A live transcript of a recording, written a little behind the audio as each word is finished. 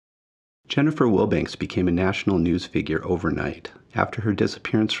Jennifer Wilbanks became a national news figure overnight after her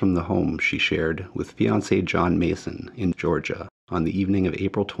disappearance from the home she shared with fiancé John Mason in Georgia on the evening of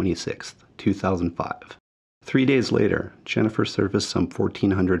April 26, 2005. 3 days later, Jennifer surfaced some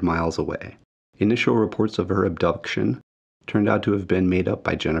 1,400 miles away. Initial reports of her abduction turned out to have been made up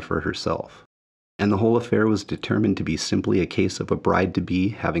by Jennifer herself, and the whole affair was determined to be simply a case of a bride-to-be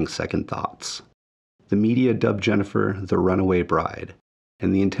having second thoughts. The media dubbed Jennifer the Runaway Bride,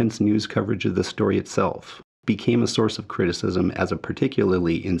 and the intense news coverage of the story itself became a source of criticism as a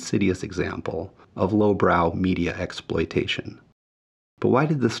particularly insidious example of lowbrow media exploitation. But why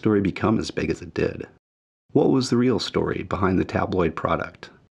did this story become as big as it did? What was the real story behind the tabloid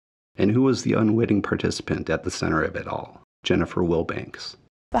product? And who was the unwitting participant at the center of it all? Jennifer Wilbanks.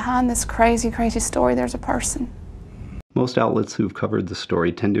 Behind this crazy, crazy story, there's a person. Most outlets who've covered the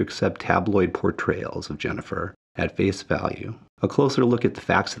story tend to accept tabloid portrayals of Jennifer at face value. A closer look at the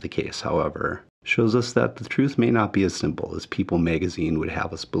facts of the case, however, shows us that the truth may not be as simple as People magazine would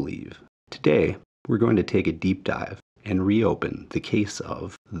have us believe. Today, we're going to take a deep dive and reopen the case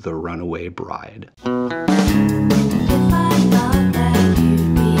of the Runaway Bride.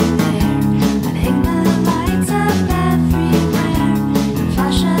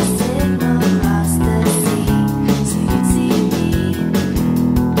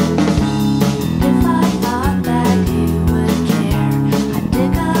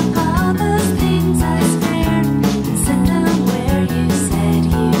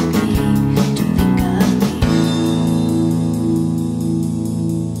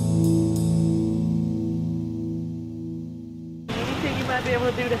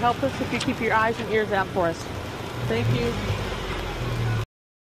 Help us if you keep your eyes and ears out for us. Thank you.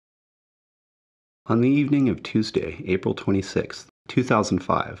 On the evening of Tuesday, April 26,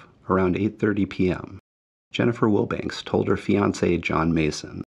 2005, around 8:30 p.m., Jennifer Wilbanks told her fiancé John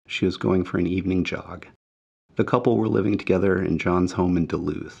Mason she was going for an evening jog. The couple were living together in John's home in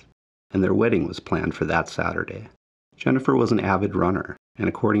Duluth, and their wedding was planned for that Saturday. Jennifer was an avid runner, and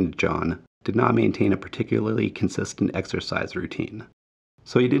according to John, did not maintain a particularly consistent exercise routine.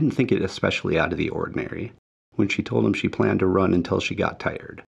 So he didn't think it especially out of the ordinary when she told him she planned to run until she got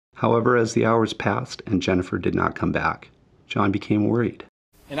tired. However, as the hours passed and Jennifer did not come back, John became worried.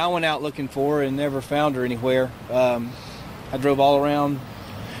 And I went out looking for her and never found her anywhere. I drove all around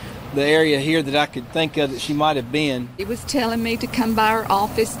the area here that I could think of that she might have been. He was telling me to come by her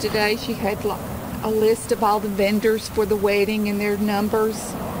office today. She had a list of all the vendors for the wedding and their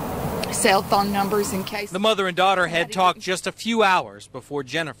numbers. Cell phone numbers in case. The mother and daughter had talked just a few hours before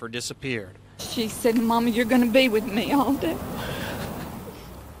Jennifer disappeared. She said, Mama, you're going to be with me all day.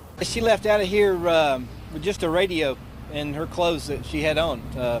 She left out of here with just a radio and her clothes that she had on.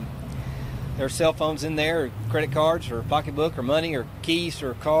 Her cell phone's in there, her credit cards, her pocketbook, her money, her keys to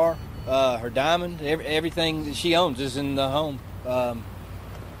her car, her diamond, everything that she owns is in the home.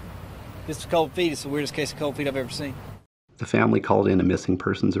 It's cold feet. It's the weirdest case of cold feet I've ever seen. The family called in a missing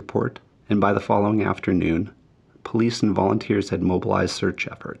persons report, and by the following afternoon, police and volunteers had mobilized search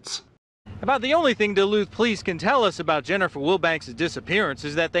efforts. About the only thing Duluth police can tell us about Jennifer Wilbanks' disappearance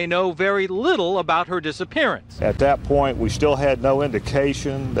is that they know very little about her disappearance. At that point, we still had no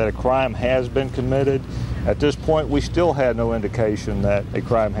indication that a crime has been committed. At this point, we still had no indication that a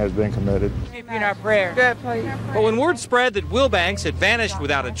crime has been committed. In our prayer. But when word spread that Wilbanks had vanished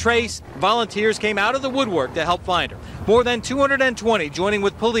without a trace, volunteers came out of the woodwork to help find her. More than 220 joining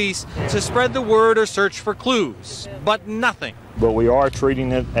with police to spread the word or search for clues, but nothing. But we are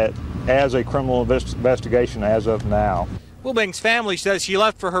treating it as a criminal investigation as of now. Wilbanks' family says she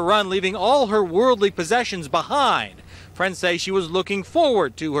left for her run, leaving all her worldly possessions behind. Friends say she was looking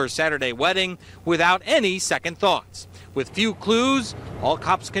forward to her Saturday wedding without any second thoughts. With few clues, all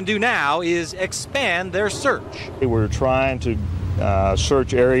cops can do now is expand their search. We were trying to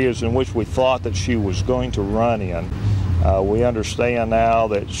search areas in which we thought that she was going to run in. We understand now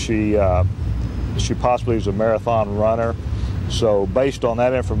that she possibly is a marathon runner. So based on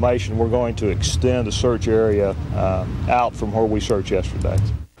that information, we're going to extend the search area out from where we searched yesterday.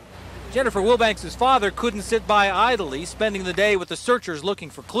 Jennifer Wilbanks' father couldn't sit by idly, spending the day with the searchers looking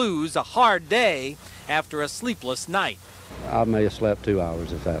for clues, a hard day after a sleepless night. I may have slept 2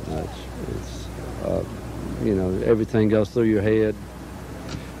 hours, if that much. It's, you know, everything goes through your head,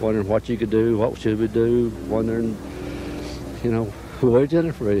 wondering what you could do, what should we do, wondering, you know, where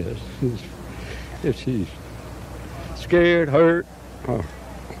Jennifer is. If she's scared, hurt, or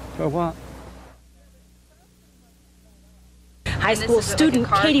what. High school student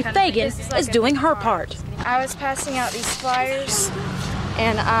Katie Fagan is doing her part. I was passing out these flyers,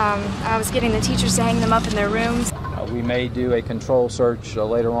 and I was getting the teachers to hang them up in their rooms. We may do a control search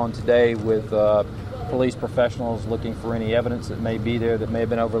later on today with police professionals looking for any evidence that may be there that may have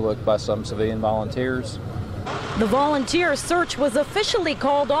been overlooked by some civilian volunteers. The volunteer search was officially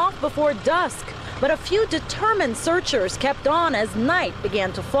called off before dusk, but a few determined searchers kept on as night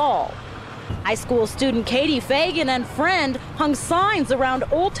began to fall. High school student Katie Fagan and friend hung signs around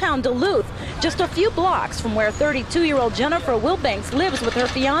Old Town Duluth, just a few blocks from where 32-year-old Jennifer Wilbanks lives with her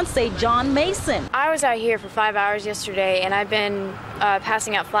fiance John Mason. I was out here for 5 hours yesterday, and I've been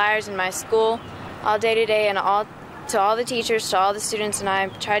passing out flyers in my school all day today, and to all the teachers, to all the students, and I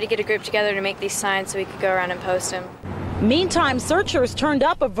tried to get a group together to make these signs so we could go around and post them. Meantime, searchers turned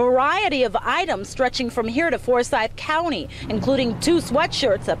up a variety of items stretching from here to Forsyth County, including 2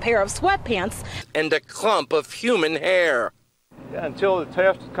 sweatshirts, a pair of sweatpants, and a clump of human hair. Yeah, until the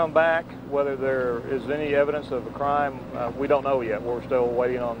tests come back, whether there is any evidence of a crime, we don't know yet. We're still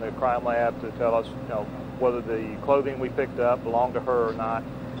waiting on the crime lab to tell us, whether the clothing we picked up belonged to her or not.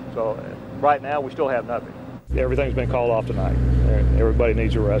 So right now, we still have nothing. Everything's been called off tonight. Everybody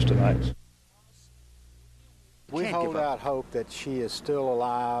needs a rest tonight. We hold out hope that she is still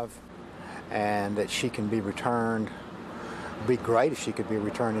alive and that she can be returned. It'd be great if she could be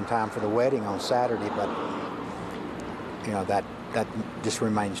returned in time for the wedding on Saturday, but that just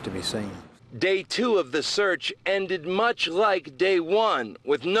remains to be seen. Day 2 of the search ended much like day 1,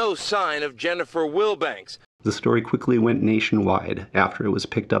 with no sign of Jennifer Wilbanks. The story quickly went nationwide after it was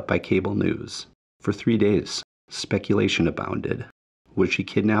picked up by cable news. For 3 days, speculation abounded. Was she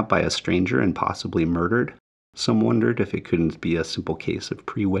kidnapped by a stranger and possibly murdered? Some wondered if it couldn't be a simple case of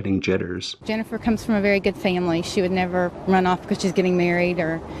pre-wedding jitters. Jennifer comes from a very good family. She would never run off because she's getting married,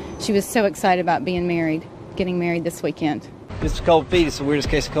 or she was so excited about being married, getting married this weekend. It's cold feet. It's the weirdest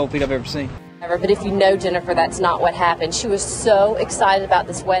case of cold feet I've ever seen. But if you know Jennifer, that's not what happened. She was so excited about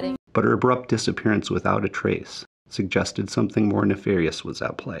this wedding. But her abrupt disappearance without a trace suggested something more nefarious was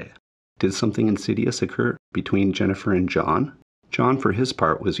at play. Did something insidious occur between Jennifer and John? John, for his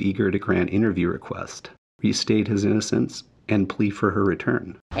part, was eager to grant interview request, restate his innocence, and plea for her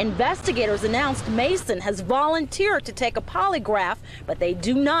return. Investigators announced Mason has volunteered to take a polygraph, but they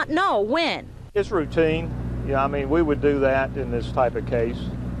do not know when. It's routine. We would do that in this type of case.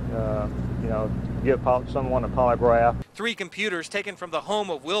 Give someone a polygraph. 3 computers taken from the home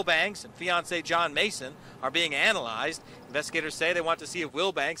of Wilbanks and fiancé John Mason are being analyzed. Investigators say they want to see if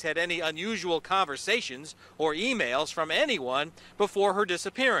Wilbanks had any unusual conversations or emails from anyone before her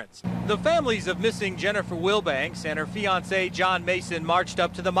disappearance. The families of missing Jennifer Wilbanks and her fiancé John Mason marched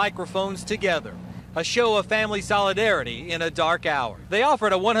up to the microphones together, a show of family solidarity in a dark hour. They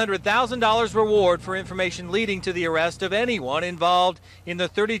offered a $100,000 reward for information leading to the arrest of anyone involved in the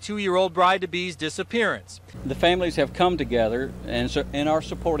 32-year-old bride-to-be's disappearance. The families have come together and are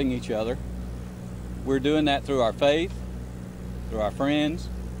supporting each other. We're doing that through our faith, through our friends,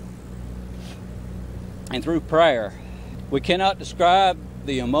 and through prayer. We cannot describe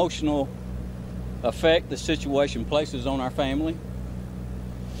the emotional effect the situation places on our family.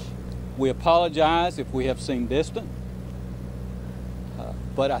 We apologize if we have seemed distant,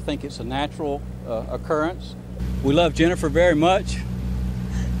 but I think it's a natural occurrence. We love Jennifer very much.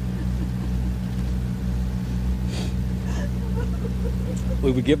 We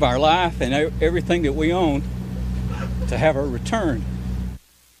would give our life and everything that we own to have her returned.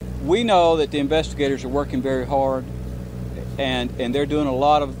 We know that the investigators are working very hard, and they're doing a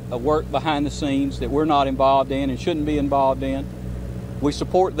lot of work behind the scenes that we're not involved in and shouldn't be involved in. We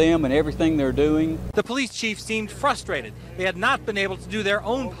support them in everything they're doing. The police chief seemed frustrated. They had not been able to do their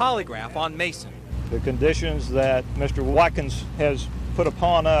own polygraph on Mason. The conditions that Mr. Watkins has put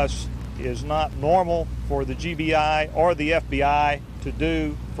upon us is not normal for the GBI or the FBI to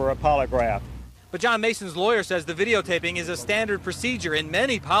do for a polygraph. But John Mason's lawyer says the videotaping is a standard procedure in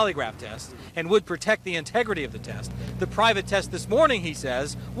many polygraph tests and would protect the integrity of the test. The private test this morning, he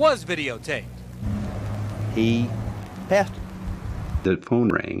says, was videotaped. He passed it. The phone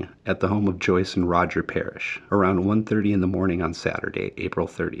rang at the home of Joyce and Roger Parrish around 1:30 in the morning on Saturday, April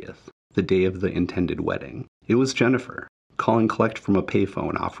 30th, the day of the intended wedding. It was Jennifer, calling collect from a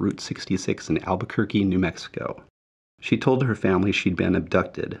payphone off Route 66 in Albuquerque, New Mexico. She told her family she'd been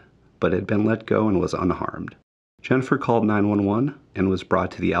abducted, but had been let go and was unharmed. Jennifer called 911 and was brought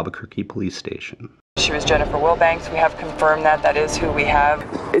to the Albuquerque police station. She was Jennifer Wilbanks. We have confirmed that is who we have.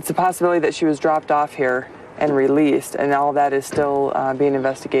 It's a possibility that she was dropped off here and released, and all that is still being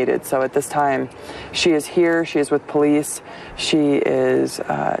investigated. So at this time, she is here, she is with police, she is,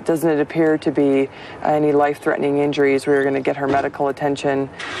 doesn't appear to be any life-threatening injuries. We're going to get her medical attention,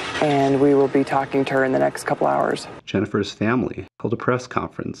 and we will be talking to her in the next couple hours. Jennifer's family held a press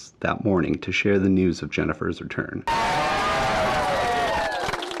conference that morning to share the news of Jennifer's return.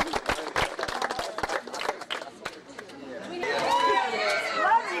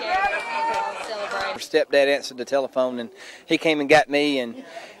 Stepdad answered the telephone, and he came and got me, and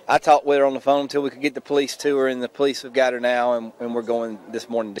I talked with her on the phone until we could get the police to her, and the police have got her now, and we're going this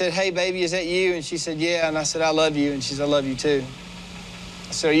morning. I said, "Hey, baby, is that you?" And she said, "Yeah." And I said, "I love you." And she said, "I love you, too."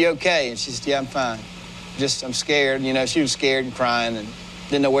 I said, "Are you okay?" And she said, "Yeah, I'm fine. I'm scared." You know, she was scared and crying and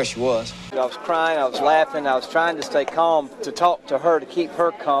didn't know where she was. I was crying, I was laughing, I was trying to stay calm, to talk to her, to keep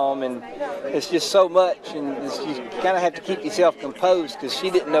her calm, and it's just so much, and you kind of have to keep yourself composed, because she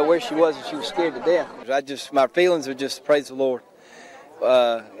didn't know where she was and she was scared to death. My feelings are just praise the Lord.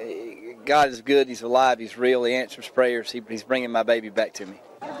 God is good, He's alive, He's real, He answers prayers, He's bringing my baby back to me.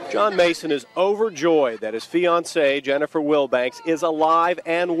 John Mason is overjoyed that his fiancée, Jennifer Wilbanks, is alive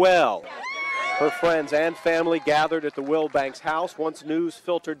and well. Her friends and family gathered at the Wilbanks house once news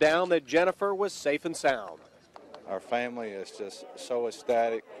filtered down that Jennifer was safe and sound. Our family is just so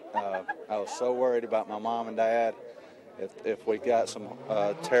ecstatic. I was so worried about my mom and dad. If we got some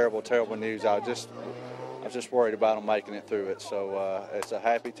terrible news, I was just worried about them making it through it. So it's a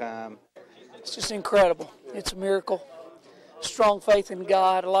happy time. It's just incredible. It's a miracle. Strong faith in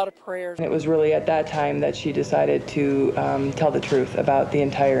God, a lot of prayers. It was really at that time that she decided to tell the truth about the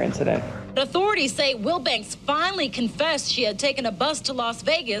entire incident. Authorities say Wilbanks finally confessed she had taken a bus to Las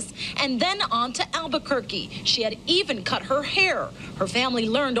Vegas and then on to Albuquerque. She had even cut her hair. Her family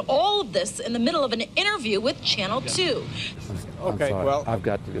learned all of this in the middle of an interview with Channel 2. Okay, well, I've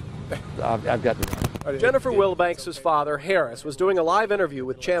got to. Jennifer Wilbanks' father, Harris, was doing a live interview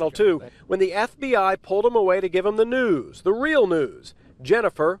with Channel 2 when the FBI pulled him away to give him the news, the real news.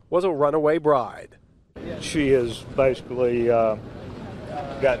 Jennifer was a runaway bride. She has basically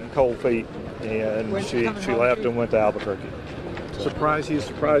gotten cold feet, and she left and went to Albuquerque. Surprise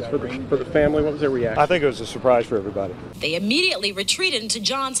for the family. What was their reaction? I think it was a surprise for everybody. They immediately retreated into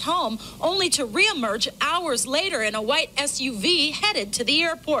John's home, only to reemerge hours later in a white SUV headed to the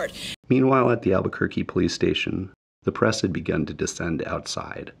airport. Meanwhile, at the Albuquerque police station, the press had begun to descend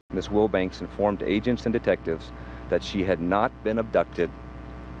outside. Ms. Wilbanks informed agents and detectives that she had not been abducted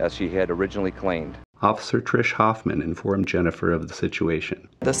as she had originally claimed. Officer Trish Hoffman informed Jennifer of the situation.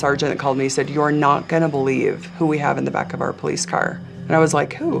 The sergeant that called me said, "You're not going to believe who we have in the back of our police car." And I was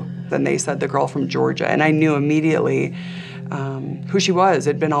like, "Who?" Then they said the girl from Georgia, and I knew immediately who she was.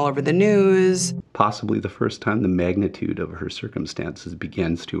 It'd been all over the news. Possibly the first time the magnitude of her circumstances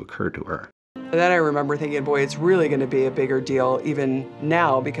begins to occur to her. Then I remember thinking, boy, it's really going to be a bigger deal even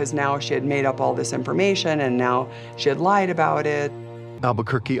now, because now she had made up all this information and now she had lied about it.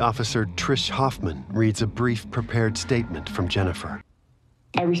 Albuquerque officer Trish Hoffman reads a brief prepared statement from Jennifer.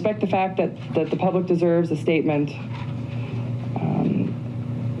 I respect the fact that the public deserves a statement.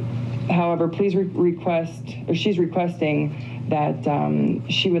 However, please she's requesting that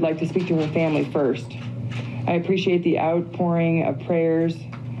she would like to speak to her family first. I appreciate the outpouring of prayers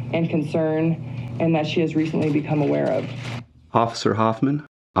and concern, and that she has recently become aware of. Officer Hoffman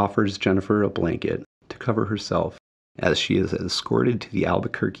offers Jennifer a blanket to cover herself as she is escorted to the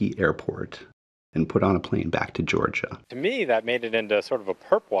Albuquerque airport and put on a plane back to Georgia. To me, that made it into sort of a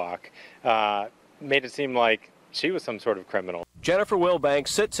perp walk, made it seem like she was some sort of criminal. Jennifer Wilbanks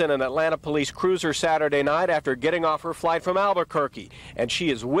sits in an Atlanta police cruiser Saturday night after getting off her flight from Albuquerque, and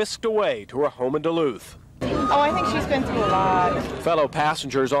she is whisked away to her home in Duluth. Oh, I think she's been through a lot. Fellow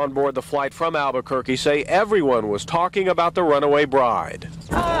passengers on board the flight from Albuquerque say everyone was talking about the runaway bride.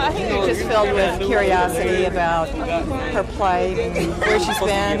 I think they're just filled with curiosity about her plight and where she's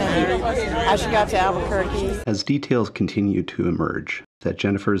been and how she got to Albuquerque. As details continue to emerge that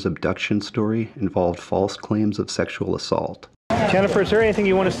Jennifer's abduction story involved false claims of sexual assault. Jennifer, is there anything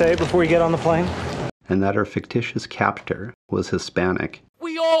you want to say before we get on the plane? And that her fictitious captor was Hispanic.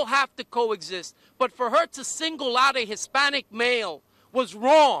 We all have to coexist, but for her to single out a Hispanic male was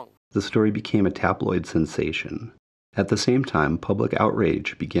wrong. The story became a tabloid sensation. At the same time, public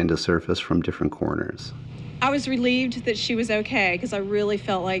outrage began to surface from different corners. I was relieved that she was okay, because I really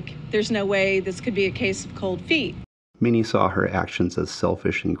felt like there's no way this could be a case of cold feet. Many saw her actions as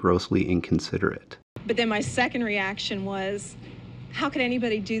selfish and grossly inconsiderate. But then my second reaction was, how could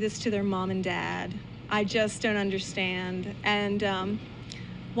anybody do this to their mom and dad? I just don't understand. And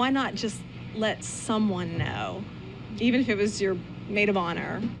why not just let someone know, even if it was your maid of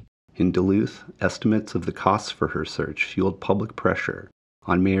honor? In Duluth, estimates of the costs for her search fueled public pressure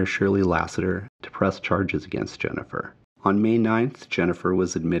on Mayor Shirley Lasseter to press charges against Jennifer. On May 9th, Jennifer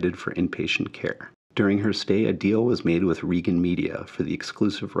was admitted for inpatient care. During her stay, a deal was made with Regan Media for the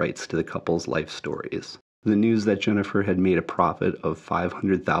exclusive rights to the couple's life stories. The news that Jennifer had made a profit of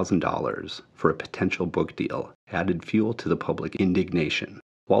 $500,000 for a potential book deal added fuel to the public indignation.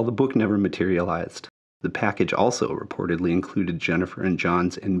 While the book never materialized, the package also reportedly included Jennifer and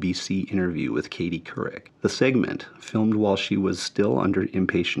John's NBC interview with Katie Couric. The segment, filmed while she was still under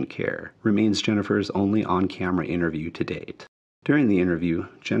inpatient care, remains Jennifer's only on-camera interview to date. During the interview,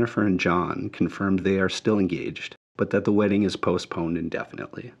 Jennifer and John confirmed they are still engaged, but that the wedding is postponed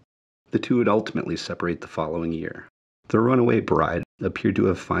indefinitely. The two would ultimately separate the following year. The Runaway Bride appeared to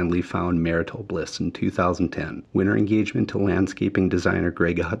have finally found marital bliss in 2010, when her engagement to landscaping designer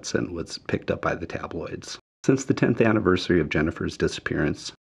Greg Hudson was picked up by the tabloids. Since the 10th anniversary of Jennifer's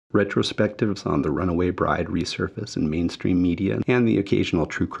disappearance, retrospectives on the Runaway Bride resurface in mainstream media and the occasional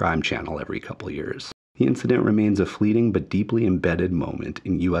true crime channel every couple years. The incident remains a fleeting but deeply embedded moment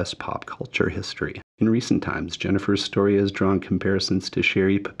in U.S. pop culture history. In recent times, Jennifer's story has drawn comparisons to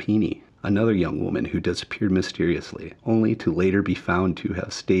Sherry Papini, another young woman who disappeared mysteriously, only to later be found to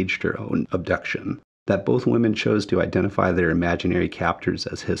have staged her own abduction. That both women chose to identify their imaginary captors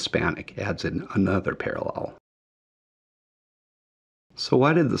as Hispanic adds in another parallel. So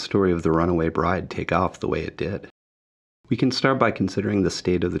why did the story of the Runaway Bride take off the way it did? We can start by considering the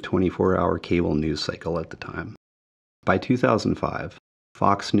state of the 24-hour cable news cycle at the time. By 2005,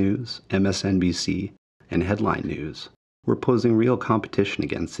 Fox News, MSNBC, and Headline News were posing real competition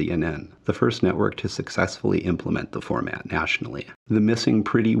against CNN, the first network to successfully implement the format nationally. The Missing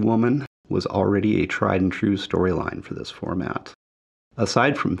Pretty Woman was already a tried-and-true storyline for this format.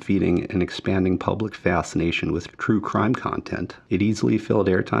 Aside from feeding an expanding public fascination with true crime content, it easily filled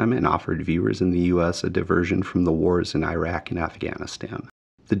airtime and offered viewers in the U.S. a diversion from the wars in Iraq and Afghanistan.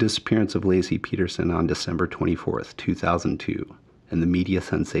 The disappearance of Laci Peterson on December 24, 2002, and the media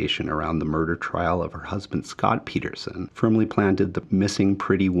sensation around the murder trial of her husband Scott Peterson firmly planted the missing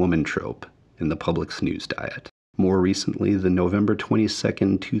pretty woman trope in the public's news diet. More recently, the November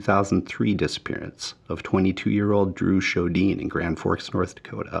 22, 2003 disappearance of 22-year-old Drew Shodine in Grand Forks, North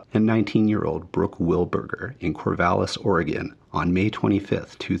Dakota, and 19-year-old Brooke Wilberger in Corvallis, Oregon on May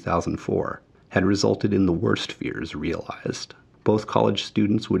 25, 2004, had resulted in the worst fears realized. Both college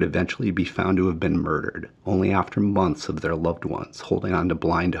students would eventually be found to have been murdered, only after months of their loved ones holding on to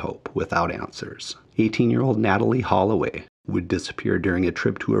blind hope without answers. 18-year-old Natalie Holloway would disappear during a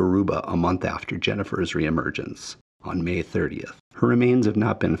trip to Aruba a month after Jennifer's reemergence, on May 30th. Her remains have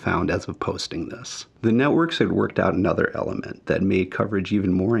not been found as of posting this. The networks had worked out another element that made coverage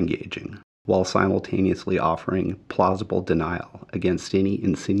even more engaging, while simultaneously offering plausible denial against any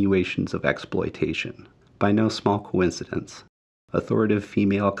insinuations of exploitation. By no small coincidence, authoritative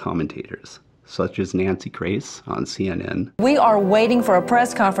female commentators, such as Nancy Grace on CNN. We are waiting for a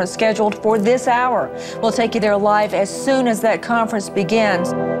press conference scheduled for this hour. We'll take you there live as soon as that conference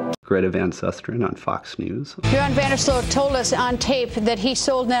begins. Greta Van Susteren on Fox News. Bjorn Vandersloot told us on tape that he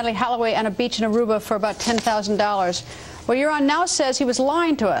sold Natalie Holloway on a beach in Aruba for about $10,000. Well, Euron now says he was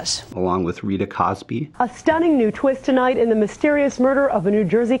lying to us. Along with Rita Cosby. A stunning new twist tonight in the mysterious murder of a New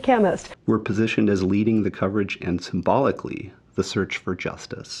Jersey chemist. Were positioned as leading the coverage and symbolically the search for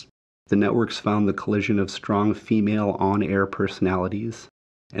justice. The networks found the collision of strong female on-air personalities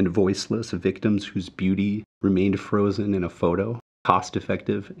and voiceless victims whose beauty remained frozen in a photo,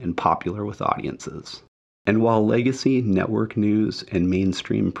 cost-effective and popular with audiences. And while legacy network news and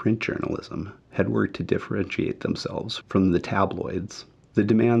mainstream print journalism had worked to differentiate themselves from the tabloids, the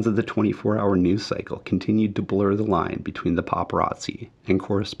demands of the 24-hour news cycle continued to blur the line between the paparazzi and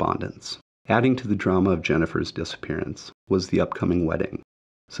correspondence. Adding to the drama of Jennifer's disappearance was the upcoming wedding.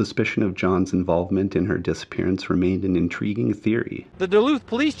 Suspicion of John's involvement in her disappearance remained an intriguing theory. The Duluth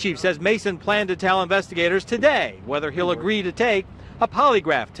police chief says Mason planned to tell investigators today whether he'll agree to take a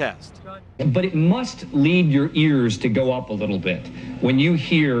polygraph test. But it must lead your ears to go up a little bit when you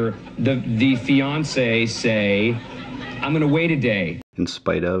hear the fiancé say, "I'm going to wait a day." In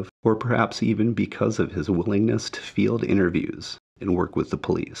spite of, or perhaps even because of his willingness to field interviews and work with the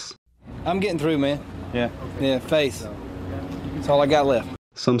police. I'm getting through, man. Yeah, faith. That's all I got left.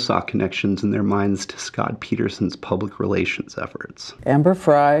 Some saw connections in their minds to Scott Peterson's public relations efforts. Amber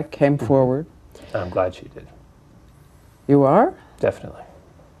Fry came forward. I'm glad she did. You are? Definitely.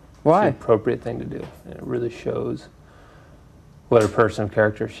 Why? It's the appropriate thing to do. And it really shows what a person of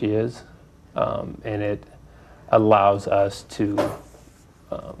character she is. And it allows us to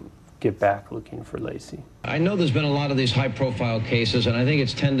get back looking for Lacey. I know there's been a lot of these high-profile cases, and I think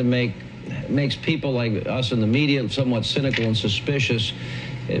it's tend to makes people like us in the media somewhat cynical and suspicious.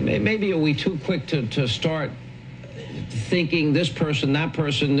 Maybe are we too quick to start thinking this person, that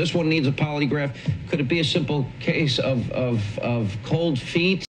person, this one needs a polygraph? Could it be a simple case of cold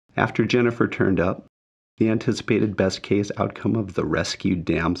feet? After Jennifer turned up, the anticipated best case outcome of the rescued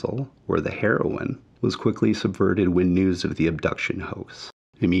damsel, or the heroine, was quickly subverted when news of the abduction hoax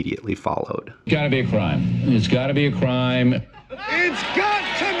immediately followed. It's got to be a crime. It's got to be a crime. It's got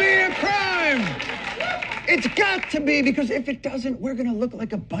to be a crime! It's got to be, because if it doesn't, we're going to look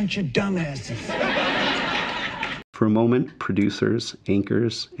like a bunch of dumbasses. For a moment, producers,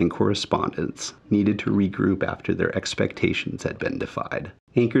 anchors, and correspondents needed to regroup after their expectations had been defied.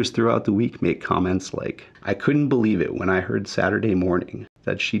 Anchors throughout the week made comments like, "I couldn't believe it when I heard Saturday morning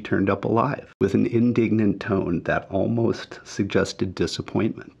that she turned up alive," with an indignant tone that almost suggested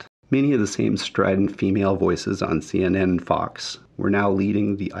disappointment. Many of the same strident female voices on CNN and Fox were now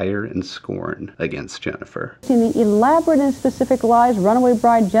leading the ire and scorn against Jennifer. In the elaborate and specific lies runaway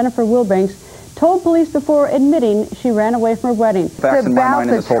bride Jennifer Wilbanks told police before admitting she ran away from her wedding. It's about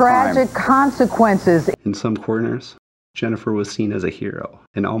the tragic consequences. In some corners, Jennifer was seen as a hero,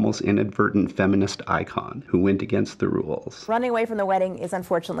 an almost inadvertent feminist icon who went against the rules. Running away from the wedding is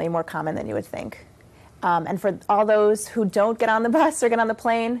unfortunately more common than you would think. And for all those who don't get on the bus or get on the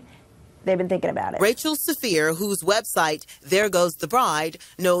plane, they've been thinking about it. Rachel Saphir, whose website, There Goes the Bride,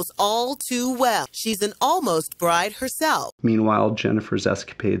 knows all too well. She's an almost bride herself. Meanwhile, Jennifer's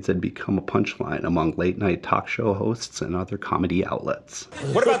escapades had become a punchline among late-night talk show hosts and other comedy outlets.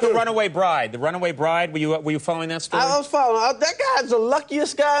 What about the Runaway Bride? The Runaway Bride, were you following that story? I was following. That guy's the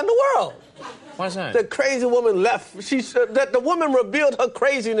luckiest guy in the world. Why is that? The crazy woman left. That the woman revealed her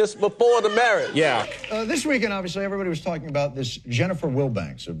craziness before the marriage. Yeah. This weekend, obviously, everybody was talking about this Jennifer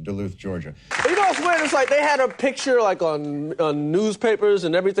Wilbanks of Duluth, Georgia. You know what's weird? It's like they had her picture like on newspapers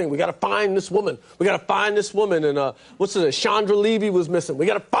and everything. We got to find this woman. We got to find this woman. And what's it? Chandra Levy was missing. We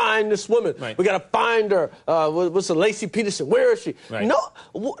got to find this woman. Right. We got to find her. What's it? Lacey Peterson. Where is she? Right. No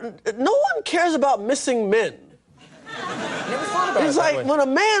one cares about missing men. It's like when a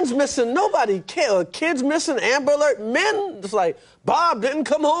man's missing, nobody cares. A kid's missing, Amber Alert. Men, it's like, Bob didn't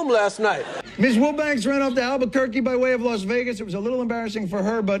come home last night. Ms. Wilbanks ran off to Albuquerque by way of Las Vegas. It was a little embarrassing for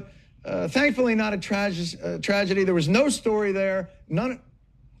her, but thankfully not a tragedy. There was no story there. Oh,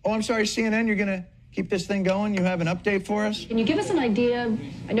 I'm sorry, CNN, you're going to keep this thing going? You have an update for us? Can you give us an idea?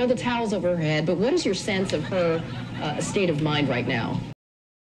 I know the towel's over her head, but what is your sense of her state of mind right now?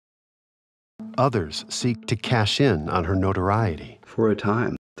 Others seek to cash in on her notoriety. For a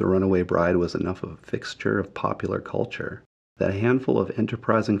time, the Runaway Bride was enough of a fixture of popular culture that a handful of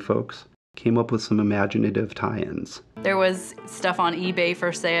enterprising folks came up with some imaginative tie-ins. There was stuff on eBay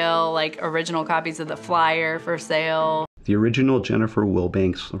for sale, like original copies of the flyer for sale. The original Jennifer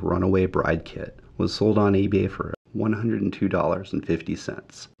Wilbanks Runaway Bride kit was sold on eBay for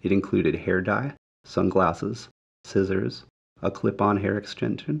 $102.50. It included hair dye, sunglasses, scissors, a clip-on hair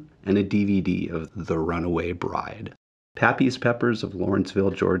extension, and a DVD of The Runaway Bride. Pappy's Peppers of Lawrenceville,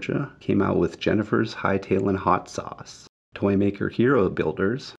 Georgia came out with Jennifer's Hightailin' Hot Sauce. Toymaker Hero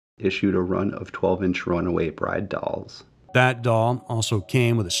Builders issued a run of 12-inch Runaway Bride dolls. That doll also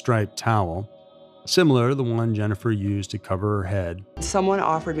came with a striped towel, similar to the one Jennifer used to cover her head. Someone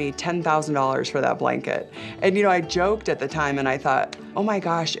offered me $10,000 for that blanket. And you know, I joked at the time and I thought, oh my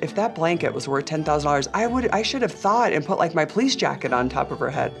gosh, if that blanket was worth $10,000, I should have thought and put like my police jacket on top of her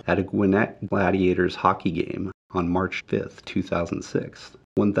head. At a Gwinnett Gladiators hockey game on March 5th, 2006,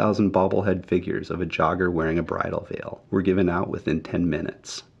 1,000 bobblehead figures of a jogger wearing a bridal veil were given out within 10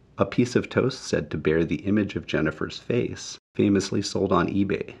 minutes. A piece of toast said to bear the image of Jennifer's face famously sold on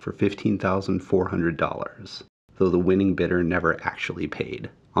eBay for $15,400, though the winning bidder never actually paid.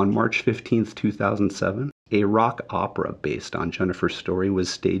 On March 15, 2007, a rock opera based on Jennifer's story was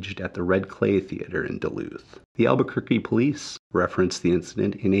staged at the Red Clay Theater in Duluth. The Albuquerque police referenced the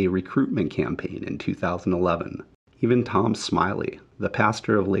incident in a recruitment campaign in 2011. Even Tom Smiley, the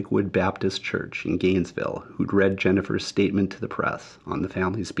pastor of Lakewood Baptist Church in Gainesville, who'd read Jennifer's statement to the press on the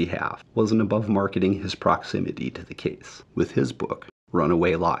family's behalf, wasn't above marketing his proximity to the case with his book,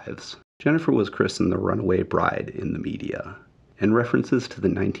 Runaway Lives. Jennifer was christened the Runaway Bride in the media, and references to the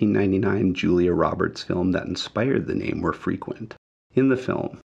 1999 Julia Roberts film that inspired the name were frequent. In the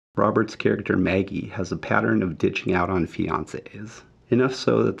film, Roberts' character Maggie has a pattern of ditching out on fiancés, enough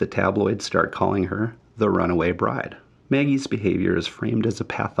so that the tabloids start calling her the Runaway Bride. Maggie's behavior is framed as a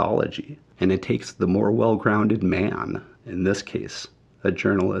pathology, and it takes the more well-grounded man, in this case, a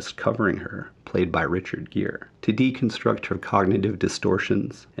journalist covering her, played by Richard Gere, to deconstruct her cognitive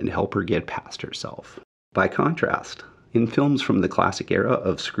distortions and help her get past herself. By contrast, in films from the classic era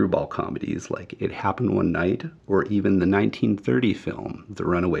of screwball comedies like It Happened One Night, or even the 1930 film The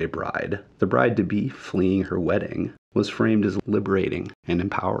Runaway Bride, the bride-to-be fleeing her wedding was framed as liberating and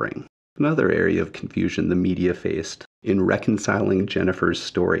empowering. Another area of confusion the media faced in reconciling Jennifer's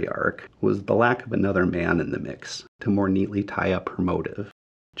story arc was the lack of another man in the mix to more neatly tie up her motive.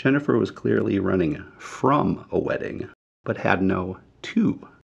 Jennifer was clearly running from a wedding, but had no to.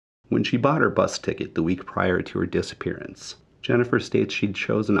 When she bought her bus ticket the week prior to her disappearance, Jennifer states she'd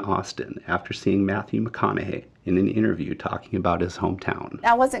chosen Austin after seeing Matthew McConaughey in an interview talking about his hometown.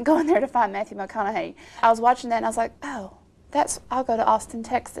 I wasn't going there to find Matthew McConaughey. I was watching that and I was like, oh, I'll go to Austin,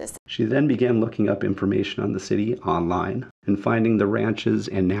 Texas. She then began looking up information on the city online and finding the ranches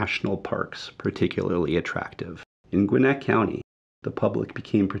and national parks particularly attractive. In Gwinnett County, the public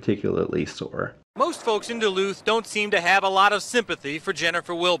became particularly sore. Most folks in Duluth don't seem to have a lot of sympathy for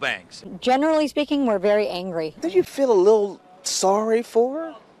Jennifer Wilbanks. Generally speaking, we're very angry. Did you feel a little sorry for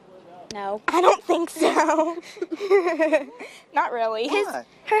her? No. I don't think so. Not really. Why?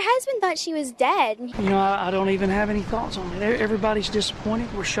 Her husband thought she was dead. You know, I don't even have any thoughts on it. Everybody's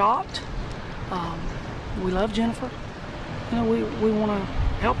disappointed. We're shocked. We love Jennifer. You know, we want to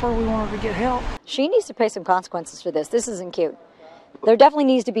help her. We want her to get help. She needs to pay some consequences for this. This isn't cute. There definitely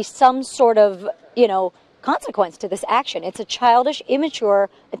needs to be some sort of, consequence to this action. It's a childish,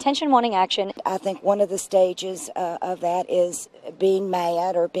 immature, attention-wanting action. I think one of the stages of that is being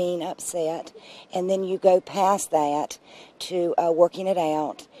mad or being upset, and then you go past that to working it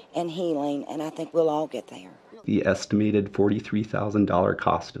out and healing, and I think we'll all get there. The estimated $43,000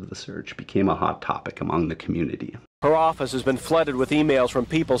 cost of the search became a hot topic among the community. Her office has been flooded with emails from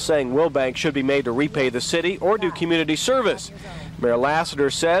people saying Wilbanks should be made to repay the city or do community service. Mayor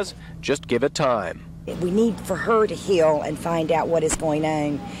Lasseter says, just give it time. We need for her to heal and find out what is going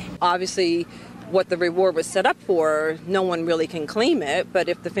on. Obviously, what the reward was set up for, no one really can claim it, but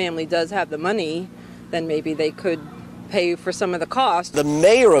if the family does have the money, then maybe they could pay for some of the cost. The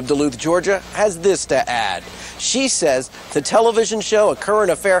mayor of Duluth, Georgia, has this to add. She says the television show A Current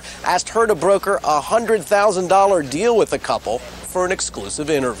Affair asked her to broker a $100,000 deal with the couple for an exclusive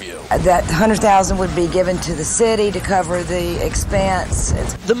interview. That $100,000 would be given to the city to cover the expense.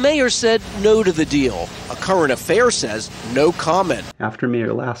 The mayor said no to the deal. A Current Affair says no comment. After Mayor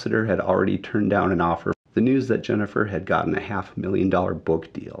Lasseter had already turned down an offer, the news that Jennifer had gotten a $500,000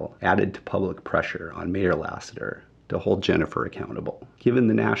 book deal added to public pressure on Mayor Lasseter to hold Jennifer accountable. Given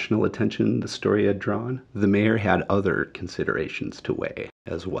the national attention the story had drawn, the mayor had other considerations to weigh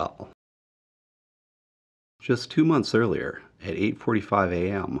as well. Just 2 months earlier, at 8:45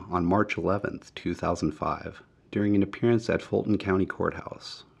 a.m. on March 11, 2005, during an appearance at Fulton County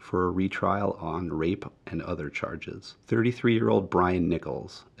Courthouse for a retrial on rape and other charges, 33-year-old Brian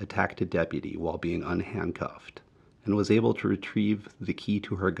Nichols attacked a deputy while being unhandcuffed and was able to retrieve the key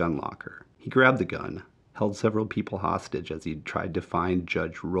to her gun locker. He grabbed the gun, held several people hostage as he tried to find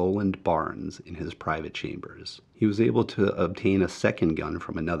Judge Roland Barnes in his private chambers. He was able to obtain a second gun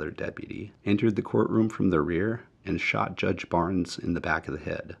from another deputy, entered the courtroom from the rear, and shot Judge Barnes in the back of the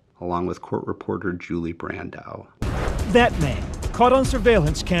head, along with court reporter Julie Brandow. That man, caught on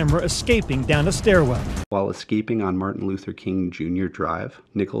surveillance camera escaping down a stairwell. While escaping on Martin Luther King Jr. Drive,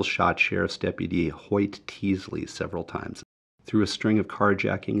 Nichols shot Sheriff's Deputy Hoyt Teasley several times. Through a string of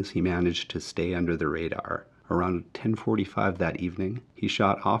carjackings, he managed to stay under the radar. Around 10:45 that evening, he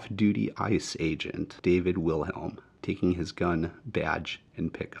shot off-duty ICE agent David Wilhelm, taking his gun, badge,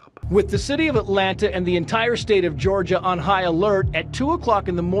 and pickup. With the city of Atlanta and the entire state of Georgia on high alert, at 2 o'clock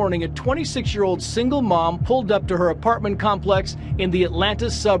in the morning, a 26-year-old single mom pulled up to her apartment complex in the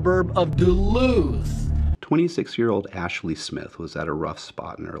Atlanta suburb of Duluth. 26-year-old Ashley Smith was at a rough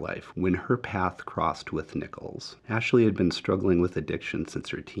spot in her life when her path crossed with Nichols. Ashley had been struggling with addiction since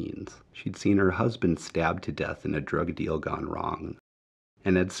her teens. She'd seen her husband stabbed to death in a drug deal gone wrong,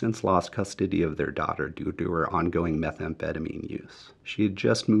 and had since lost custody of their daughter due to her ongoing methamphetamine use. She had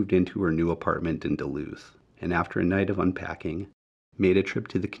just moved into her new apartment in Duluth, and after a night of unpacking, made a trip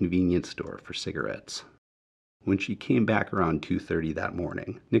to the convenience store for cigarettes. When she came back around 2:30 that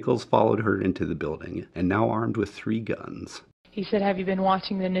morning, Nichols followed her into the building, and now armed with 3 guns, he said, "Have you been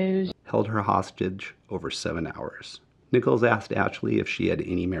watching the news?" held her hostage over 7 hours. Nichols asked Ashley if she had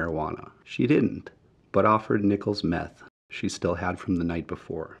any marijuana. She didn't, but offered Nichols meth she still had from the night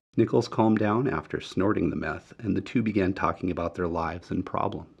before. Nichols calmed down after snorting the meth, and the two began talking about their lives and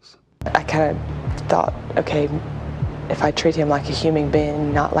problems. I kind of thought, okay, if I treat him like a human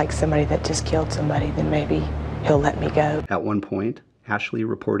being, not like somebody that just killed somebody, then maybe he'll let me go. At one point, Ashley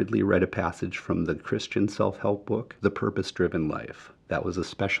reportedly read a passage from the Christian self-help book, The Purpose-Driven Life, that was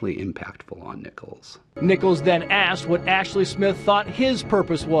especially impactful on Nichols. Nichols then asked what Ashley Smith thought his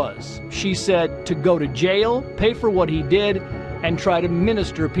purpose was. She said to go to jail, pay for what he did, and try to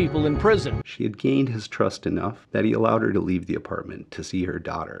minister people in prison. She had gained his trust enough that he allowed her to leave the apartment to see her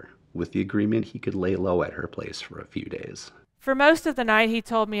daughter, with the agreement he could lay low at her place for a few days. For most of the night, he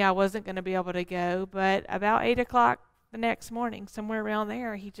told me I wasn't going to be able to go, but about 8 o'clock the next morning, somewhere around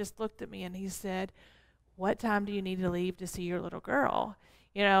there, he just looked at me and he said, "What time do you need to leave to see your little girl?"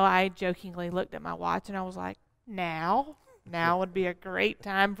 You know, I jokingly looked at my watch and I was like, now would be a great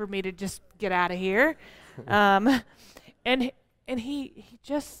time for me to just get out of here. And he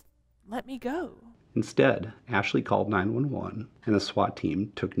just let me go. Instead, Ashley called 911, and a SWAT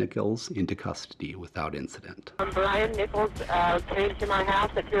team took Nichols into custody without incident. Brian Nichols came to my house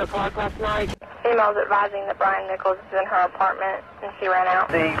at 2 o'clock last night. Emails advising that Brian Nichols is in her apartment and she ran out.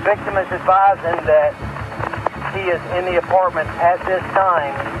 The victim is advising that he is in the apartment at this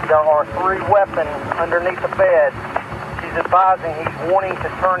time. There are 3 weapons underneath the bed. She's advising he's wanting to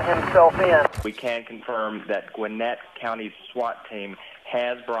turn himself in. We can confirm that Gwinnett County's SWAT team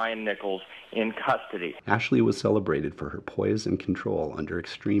has Brian Nichols in custody. Ashley was celebrated for her poise and control under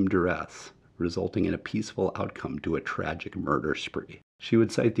extreme duress, resulting in a peaceful outcome to a tragic murder spree. She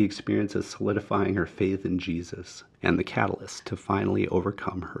would cite the experience as solidifying her faith in Jesus and the catalyst to finally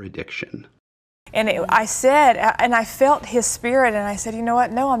overcome her addiction. And I said, and I felt his spirit, and I said, you know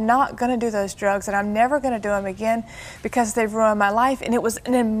what, no, I'm not going to do those drugs, and I'm never going to do them again because they've ruined my life. And it was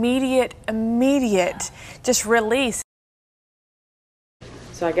an immediate just release.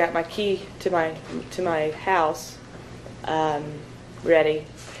 So I got my key to my house ready.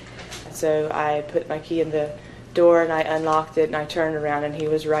 So I put my key in the door and I unlocked it and I turned around and he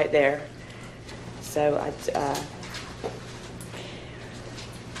was right there. So I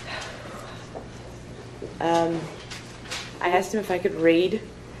asked him if I could read.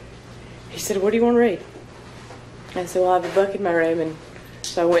 He said, "What do you want to read?" I said, "Well, I have a book in my room," and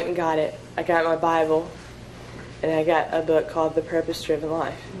so I went and got it. I got my Bible. And I got a book called The Purpose-Driven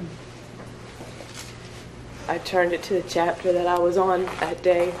Life. I turned it to the chapter that I was on that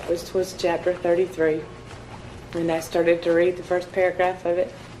day, which was chapter 33. And I started to read the first paragraph of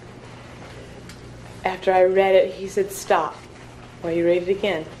it. After I read it, he said, "Stop. Will you read it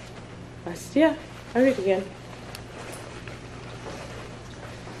again?" I said, "Yeah, I'll read it again."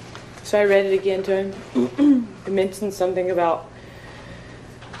 So I read it again to him. I mentioned something about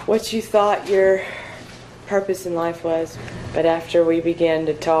what you thought your purpose in life was, but after we began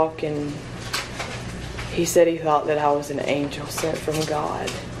to talk, and he said he thought that I was an angel sent from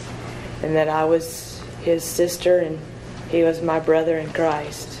God, and that I was his sister and he was my brother in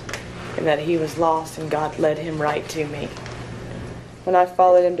Christ, and that he was lost and God led him right to me. When I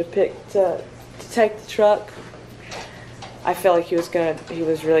followed him to take the truck, I felt like he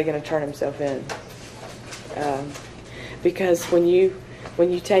was really gonna turn himself in, because when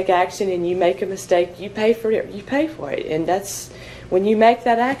you take action and you make a mistake, you pay for it. And that's when you make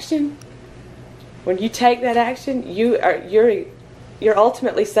that action. When you take that action, you're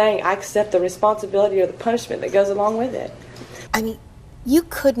ultimately saying, "I accept the responsibility or the punishment that goes along with it." I mean, you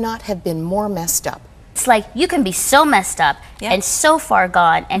could not have been more messed up. It's like you can be so messed up and so far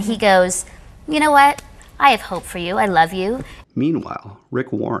gone, and he goes, "You know what? I have hope for you. I love you." Meanwhile,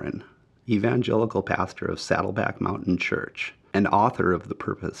 Rick Warren, evangelical pastor of Saddleback Mountain Church and author of The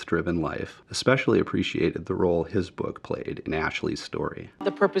Purpose-Driven Life, especially appreciated the role his book played in Ashley's story.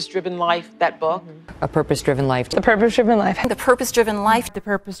 The Purpose-Driven Life, that book. A Purpose-Driven Life. The Purpose-Driven Life. The Purpose-Driven Life. The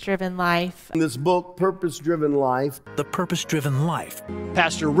Purpose-Driven Life. In this book, Purpose-Driven Life. The Purpose-Driven Life.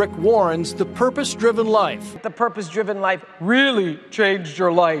 Pastor Rick Warren's The Purpose-Driven Life. The Purpose-Driven Life really changed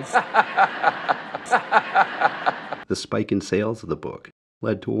your life. The spike in sales of the book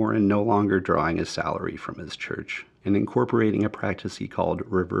led to Warren no longer drawing his salary from his church and incorporating a practice he called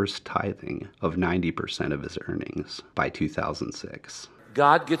reverse tithing of 90% of his earnings by 2006.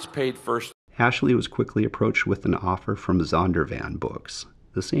 God gets paid first. Ashley was quickly approached with an offer from Zondervan Books,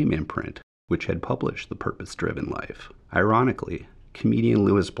 the same imprint which had published The Purpose-Driven Life. Ironically, comedian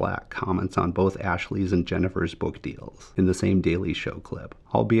Lewis Black comments on both Ashley's and Jennifer's book deals in the same Daily Show clip,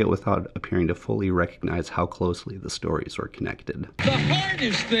 albeit without appearing to fully recognize how closely the stories were connected. The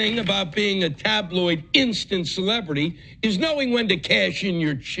hardest thing about being a tabloid instant celebrity is knowing when to cash in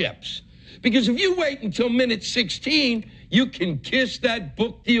your chips. Because if you wait until minute 16, you can kiss that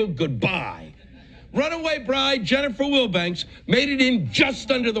book deal goodbye. Runaway Bride Jennifer Wilbanks made it in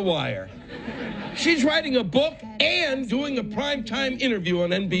just under the wire. She's writing a book and doing a primetime interview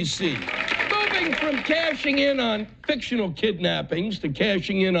on NBC. Movie! Going from cashing in on fictional kidnappings to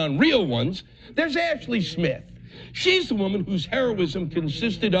cashing in on real ones, there's Ashley Smith. She's the woman whose heroism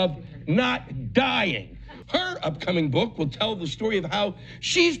consisted of not dying. Her upcoming book will tell the story of how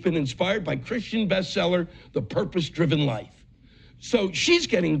she's been inspired by Christian bestseller, The Purpose-Driven Life. So she's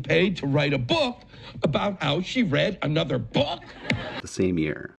getting paid to write a book about how she read another book. The same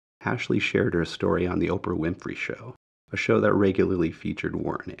year, Ashley shared her story on The Oprah Winfrey Show, a show that regularly featured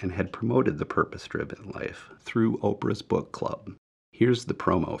Warren and had promoted the purpose-driven life through Oprah's book club. Here's the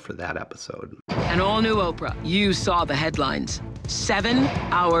promo for that episode. An all-new Oprah. You saw the headlines. 7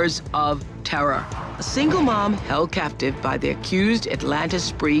 hours of terror. A single mom held captive by the accused Atlanta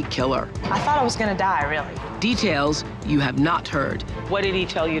spree killer. I thought I was gonna die, really. Details you have not heard. What did he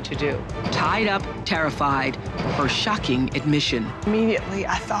tell you to do? Tied up, terrified, her shocking admission. Immediately,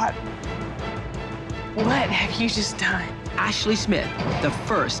 I thought, what have you just done? Ashley Smith, the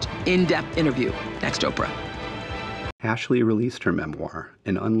first in-depth interview. Next Oprah. Ashley released her memoir,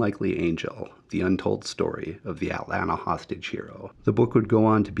 An Unlikely Angel, The Untold Story of the Atlanta Hostage Hero. The book would go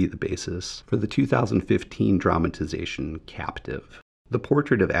on to be the basis for the 2015 dramatization Captive. The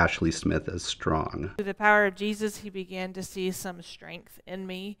portrait of Ashley Smith as strong, Through the power of Jesus, he began to see some strength in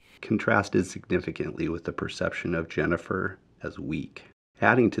me. Contrasted significantly with the perception of Jennifer as weak.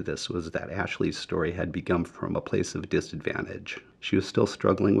 Adding to this was that Ashley's story had begun from a place of disadvantage. She was still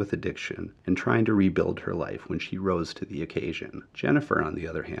struggling with addiction and trying to rebuild her life when she rose to the occasion. Jennifer, on the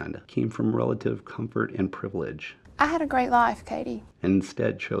other hand, came from relative comfort and privilege. I had a great life, Katie. And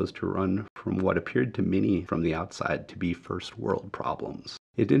instead chose to run from what appeared to many from the outside to be first world problems.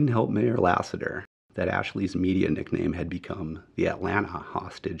 It didn't help Mayor Lasseter that Ashley's media nickname had become the Atlanta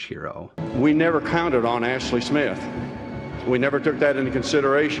Hostage Hero. We never counted on Ashley Smith. We never took that into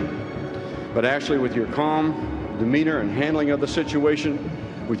consideration. But Ashley, with your calm demeanor and handling of the situation,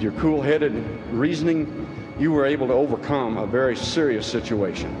 with your cool-headed reasoning, you were able to overcome a very serious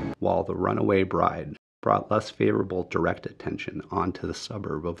situation. While The Runaway Bride brought less favorable direct attention onto the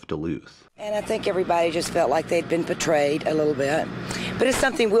suburb of Duluth. And I think everybody just felt like they'd been betrayed a little bit. But it's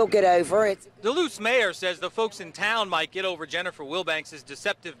something we'll get over. Duluth's mayor says the folks in town might get over Jennifer Wilbanks'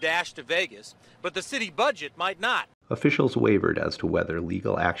 deceptive dash to Vegas, but the city budget might not. Officials wavered as to whether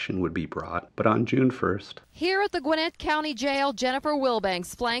legal action would be brought, but on June 1st, here at the Gwinnett County Jail, Jennifer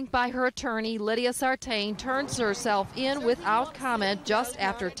Wilbanks, flanked by her attorney Lydia Sartain, turns herself in without comment just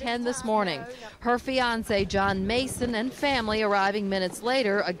after 10 this morning. Her fiancé John Mason and family arriving minutes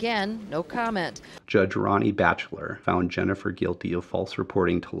later, again, no comment. Judge Ronnie Batchelor found Jennifer guilty of false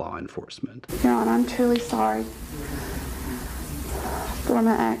reporting to law enforcement. Your Honor, I'm truly sorry for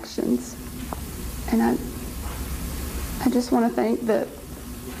my actions. And I just want to thank the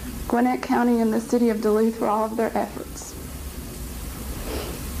Gwinnett County and the city of Duluth for all of their efforts.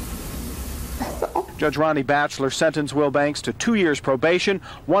 That's all. Judge Ronnie Batchelor sentenced Wilbanks to 2 years probation,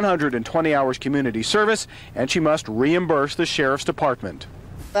 120 hours community service, and she must reimburse the sheriff's department.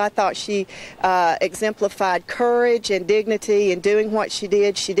 I thought she exemplified courage and dignity in doing what she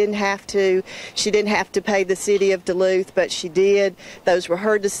did. She didn't have to pay the city of Duluth, but she did. Those were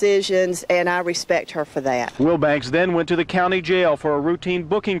her decisions, and I respect her for that. Wilbanks then went to the county jail for a routine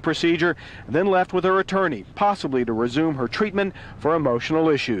booking procedure, then left with her attorney, possibly to resume her treatment for emotional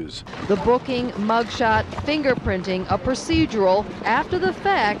issues. The booking, mugshot, fingerprinting, a procedural after the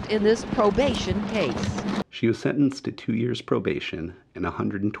fact in this probation case. She was sentenced to 2 years probation and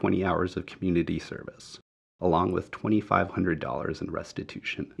 120 hours of community service, along with $2,500 in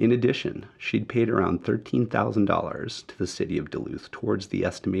restitution. In addition, she'd paid around $13,000 to the city of Duluth towards the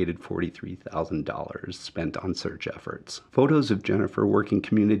estimated $43,000 spent on search efforts. Photos of Jennifer working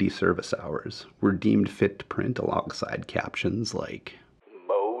community service hours were deemed fit to print alongside captions like,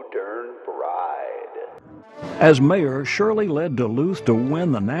 As mayor, Shirley led Duluth to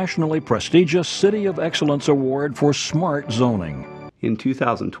win the nationally prestigious City of Excellence Award for smart zoning. In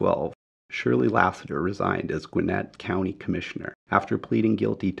 2012, Shirley Lasseter resigned as Gwinnett County Commissioner after pleading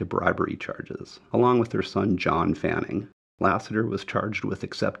guilty to bribery charges. Along with her son John Fanning, Lasseter was charged with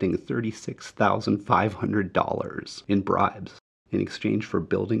accepting $36,500 in bribes in exchange for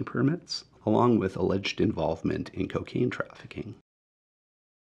building permits, along with alleged involvement in cocaine trafficking.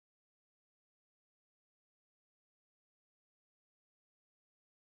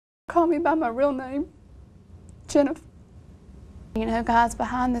 Call me by my real name, Jennifer. You know, guys,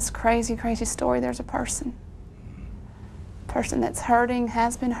 behind this crazy, crazy story, there's a person. A person that's hurting,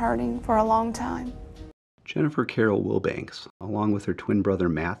 has been hurting for a long time. Jennifer Carol Wilbanks, along with her twin brother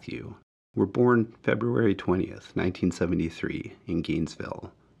Matthew, were born February 20th, 1973 in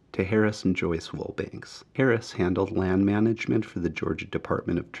Gainesville, to Harris and Joyce Wilbanks. Harris handled land management for the Georgia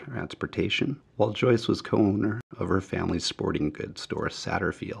Department of Transportation, while Joyce was co-owner of her family's sporting goods store,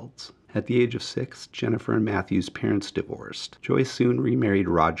 Satterfield's. At the age of 6, Jennifer and Matthew's parents divorced. Joyce soon remarried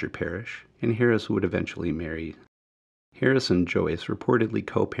Roger Parrish, and Harris would eventually marry. Harris and Joyce reportedly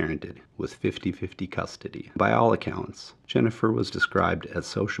co-parented with 50-50 custody. By all accounts, Jennifer was described as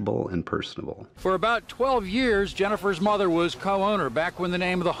sociable and personable. For about 12 years, Jennifer's mother was co-owner back when the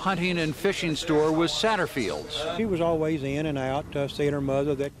name of the hunting and fishing store was Satterfield's. She was always in and out seeing her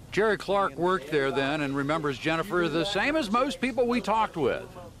mother. Jerry Clark worked there then and remembers Jennifer the same as most people we talked with.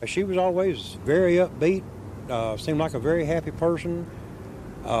 She was always very upbeat, seemed like a very happy person.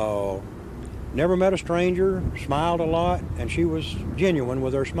 Never met a stranger, smiled a lot, and she was genuine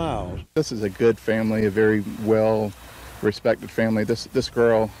with her smiles. This is a good family, a very well-respected family. This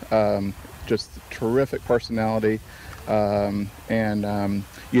girl, just terrific personality, and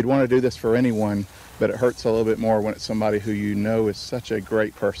you'd want to do this for anyone, but it hurts a little bit more when it's somebody who you know is such a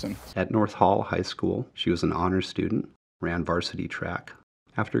great person. At North Hall High School, she was an honor student, ran varsity track.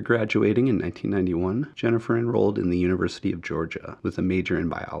 After graduating in 1991, Jennifer enrolled in the University of Georgia with a major in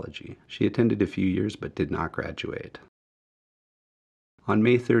biology. She attended a few years but did not graduate. On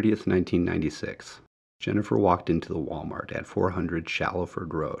May 30th, 1996, Jennifer walked into the Walmart at 400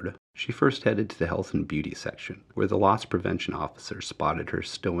 Shallowford Road. She first headed to the health and beauty section, where the loss prevention officer spotted her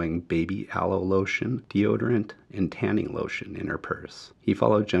stowing baby aloe lotion, deodorant, and tanning lotion in her purse. He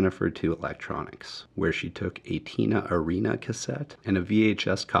followed Jennifer to electronics, where she took a Tina Arena cassette and a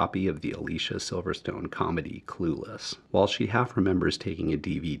VHS copy of the Alicia Silverstone comedy Clueless, while she half remembers taking a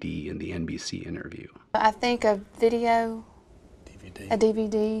DVD in the NBC interview. I think a video, a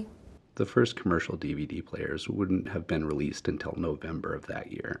DVD. The first commercial DVD players wouldn't have been released until November of that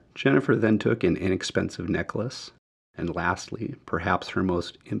year. Jennifer then took an inexpensive necklace, and lastly, perhaps her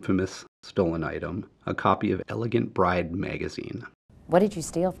most infamous stolen item, a copy of Elegant Bride magazine. What did you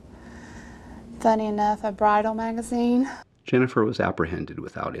steal? Funny enough, a bridal magazine. Jennifer was apprehended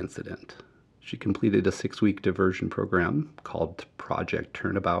without incident. She completed a 6-week diversion program called Project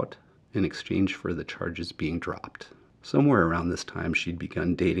Turnabout in exchange for the charges being dropped. Somewhere around this time, she'd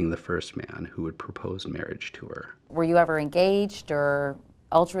begun dating the first man who would propose marriage to her. Were you ever engaged or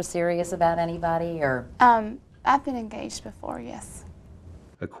ultra serious about anybody, or? I've been engaged before, yes.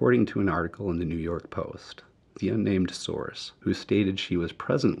 According to an article in the New York Post, the unnamed source, who stated she was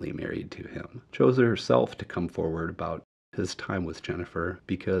presently married to him, chose herself to come forward about his time with Jennifer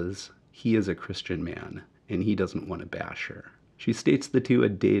because he is a Christian man and he doesn't want to bash her. She states the two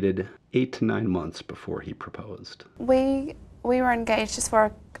had dated 8 to 9 months before he proposed. We were engaged just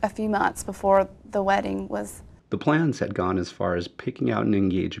for a few months before the wedding was. The plans had gone as far as picking out an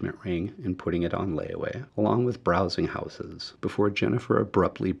engagement ring and putting it on layaway, along with browsing houses, before Jennifer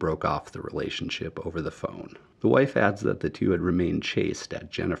abruptly broke off the relationship over the phone. The wife adds that the two had remained chaste at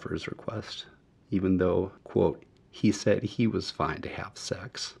Jennifer's request, even though, quote, he said he was fine to have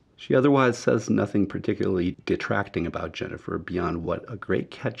sex. She otherwise says nothing particularly detracting about Jennifer beyond what a great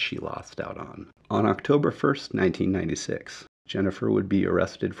catch she lost out on. On October 1st, 1996, Jennifer would be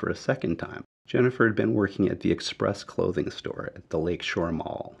arrested for a second time. Jennifer had been working at the Express clothing store at the Lakeshore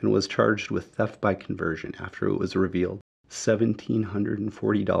Mall and was charged with theft by conversion after it was revealed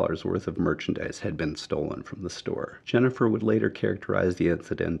 $1,740 worth of merchandise had been stolen from the store. Jennifer would later characterize the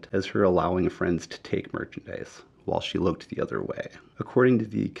incident as her allowing friends to take merchandise while she looked the other way. According to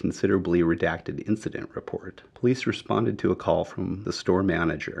the considerably redacted incident report, police responded to a call from the store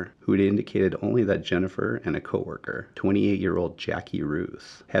manager who had indicated only that Jennifer and a coworker, 28-year-old Jackie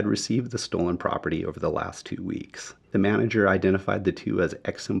Ruth, had received the stolen property over the last 2 weeks. The manager identified the two as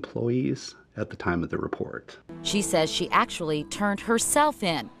ex-employees at the time of the report. She says she actually turned herself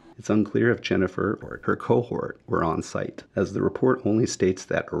in. It's unclear if Jennifer or her cohort were on site, as the report only states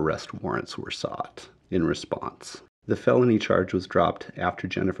that arrest warrants were sought in response. The felony charge was dropped after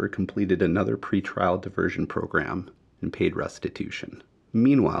Jennifer completed another pretrial diversion program and paid restitution.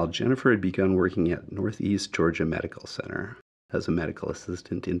 Meanwhile, Jennifer had begun working at Northeast Georgia Medical Center as a medical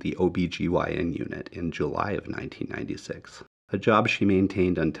assistant in the OBGYN unit in July of 1996, a job she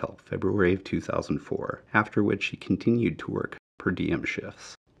maintained until February of 2004, after which she continued to work per diem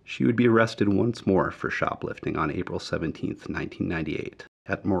shifts. She would be arrested once more for shoplifting on April 17, 1998.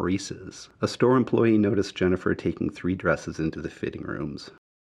 At Maurice's, a store employee noticed Jennifer taking 3 dresses into the fitting rooms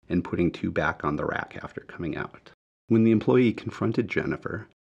and putting 2 back on the rack after coming out. When the employee confronted Jennifer,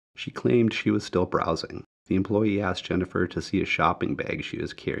 she claimed she was still browsing. The employee asked Jennifer to see a shopping bag she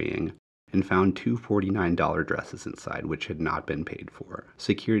was carrying and found two $49 dresses inside which had not been paid for.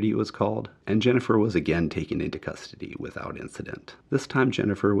 Security was called, and Jennifer was again taken into custody without incident. This time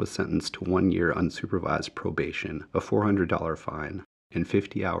Jennifer was sentenced to 1 year unsupervised probation, a $400 fine, and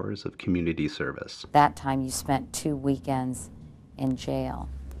 50 hours of community service. That time you spent 2 weekends in jail.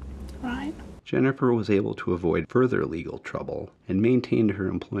 Right. Jennifer was able to avoid further legal trouble and maintained her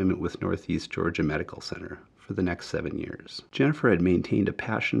employment with Northeast Georgia Medical Center for the next 7 years. Jennifer had maintained a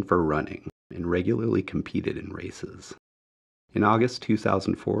passion for running and regularly competed in races. In August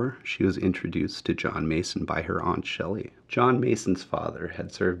 2004, she was introduced to John Mason by her Aunt Shelley. John Mason's father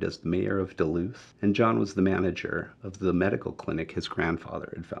had served as the mayor of Duluth, and John was the manager of the medical clinic his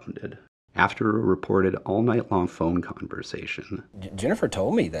grandfather had founded. After a reported all-night-long phone conversation, Jennifer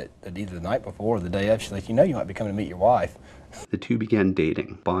told me that either the night before or the day after, she's like, you know, you might be coming to meet your wife. The two began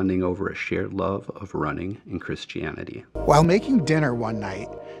dating, bonding over a shared love of running and Christianity. While making dinner one night,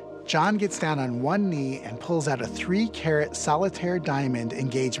 John gets down on one knee and pulls out a 3-carat solitaire diamond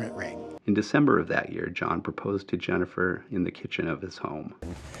engagement ring. In December of that year, John proposed to Jennifer in the kitchen of his home.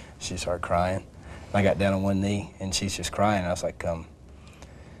 She started crying. I got down on one knee, and she's just crying. I was like,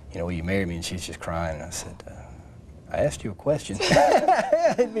 you know, will you marry me? And she's just crying. And I said, I asked you a question.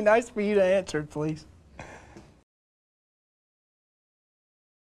 It'd be nice for you to answer it, please.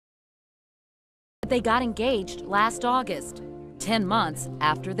 They got engaged last August, 10 months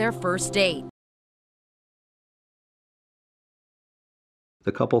after their first date.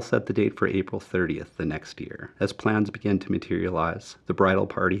 The couple set the date for April 30th the next year. As plans began to materialize, the bridal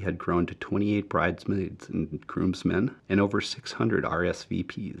party had grown to 28 bridesmaids and groomsmen, and over 600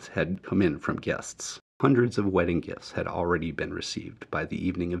 RSVPs had come in from guests. Hundreds of wedding gifts had already been received by the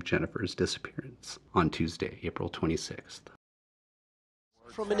evening of Jennifer's disappearance on Tuesday, April 26th.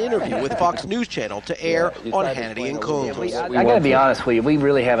 From an interview with Fox News Channel to air on Hannity and Combs. I got to be honest with you, we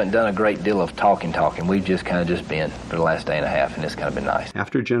really haven't done a great deal of talking. We've just kind of been for the last day and a half, and it's kind of been nice.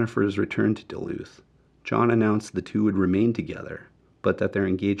 After Jennifer's return to Duluth, John announced the two would remain together, but that their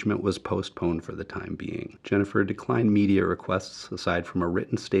engagement was postponed for the time being. Jennifer declined media requests aside from a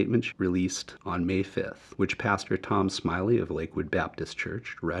written statement she released on May 5th, which Pastor Tom Smiley of Lakewood Baptist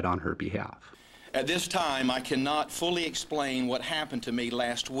Church read on her behalf. At this time, I cannot fully explain what happened to me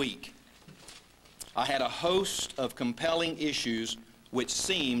last week. I had a host of compelling issues which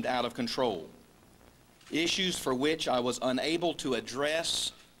seemed out of control, issues for which I was unable to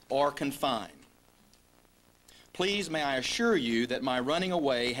address or confine. Please, may I assure you that my running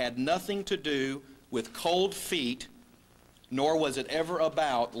away had nothing to do with cold feet, nor was it ever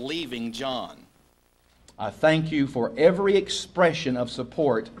about leaving John. I thank you for every expression of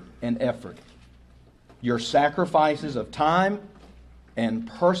support and effort. Your sacrifices of time and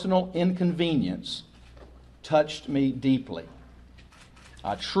personal inconvenience touched me deeply.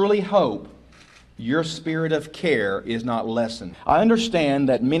 I truly hope your spirit of care is not lessened. I understand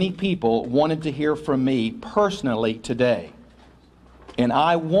that many people wanted to hear from me personally today, and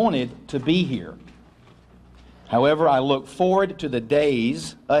I wanted to be here. However, I look forward to the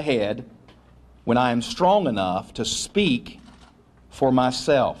days ahead when I am strong enough to speak for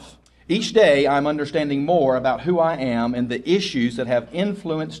myself. Each day, I'm understanding more about who I am and the issues that have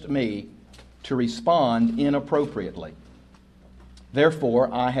influenced me to respond inappropriately.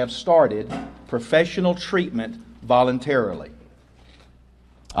 Therefore, I have started professional treatment voluntarily.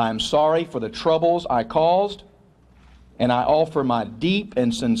 I am sorry for the troubles I caused, and I offer my deep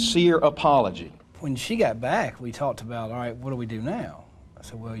and sincere apology. When she got back, we talked about, all right, what do we do now? I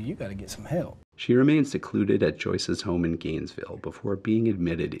said, well, you got to get some help. She remained secluded at Joyce's home in Gainesville before being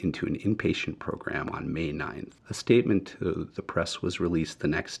admitted into an inpatient program on May 9th. A statement to the press was released the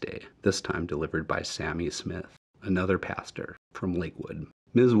next day, this time delivered by Sammy Smith, another pastor from Lakewood.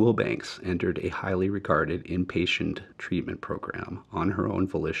 Ms. Wilbanks entered a highly regarded inpatient treatment program on her own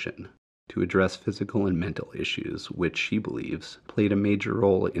volition to address physical and mental issues which she believes played a major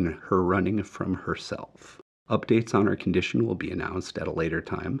role in her running from herself. Updates on her condition will be announced at a later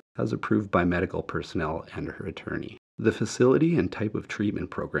time, as approved by medical personnel and her attorney. The facility and type of treatment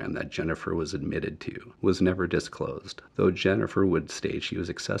program that Jennifer was admitted to was never disclosed, though Jennifer would state she was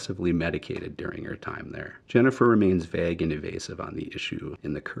excessively medicated during her time there. Jennifer remains vague and evasive on the issue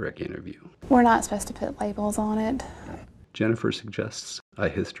in the Couric interview. We're not supposed to put labels on it. Jennifer suggests a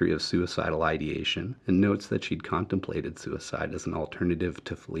history of suicidal ideation and notes that she'd contemplated suicide as an alternative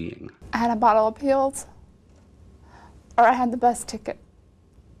to fleeing. I had a bottle of pills, or I had the bus ticket.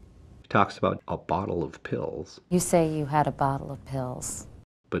 She talks about a bottle of pills. You say you had a bottle of pills,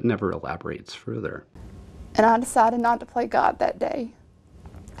 but never elaborates further. And I decided not to play God that day.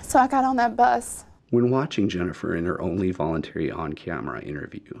 So I got on that bus. When watching Jennifer in her only voluntary on-camera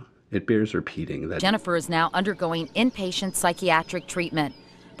interview, It bears repeating that Jennifer is now undergoing inpatient psychiatric treatment,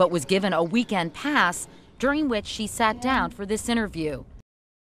 but was given a weekend pass during which she sat down for this interview.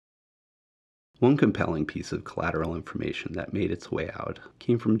 One compelling piece of collateral information that made its way out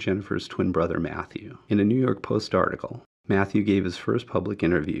came from Jennifer's twin brother Matthew. In a New York Post article, Matthew gave his first public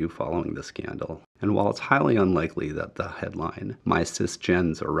interview following the scandal, and while it's highly unlikely that the headline, "My Sis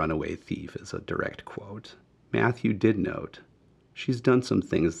Jen's a Runaway Thief," is a direct quote, Matthew did note, "She's done some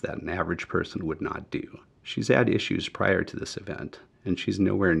things that an average person would not do. She's had issues prior to this event, and she's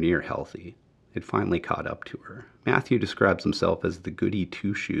nowhere near healthy. It finally caught up to her." Matthew describes himself as the goody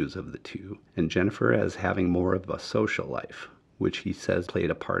two-shoes of the two, and Jennifer as having more of a social life, which he says played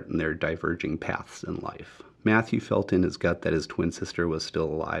a part in their diverging paths in life. Matthew felt in his gut that his twin sister was still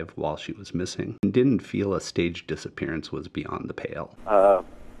alive while she was missing, and didn't feel a staged disappearance was beyond the pale.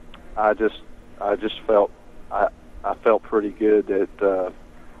 I just felt I felt pretty good that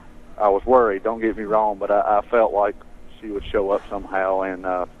I was worried. Don't get me wrong, but I felt like she would show up somehow, and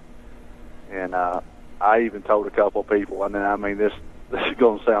I even told a couple of people. And then, I mean, this is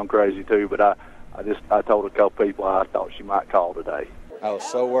going to sound crazy too, but I told a couple of people I thought she might call today. I was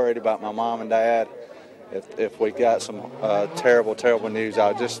so worried about my mom and dad. If we got some terrible news,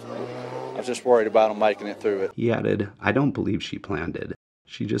 I was just worried about them making it through it. He added, "I don't believe she planned it.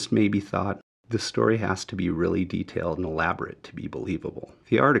 She just maybe thought, this story has to be really detailed and elaborate to be believable."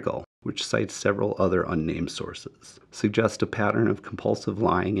 The article, which cites several other unnamed sources, suggests a pattern of compulsive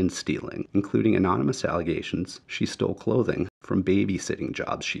lying and stealing, including anonymous allegations she stole clothing from babysitting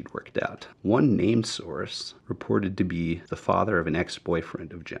jobs she'd worked at. One named source reported to be the father of an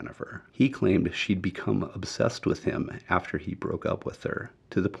ex-boyfriend of Jennifer. He claimed she'd become obsessed with him after he broke up with her,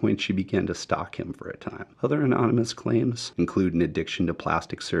 to the point she began to stalk him for a time. Other anonymous claims include an addiction to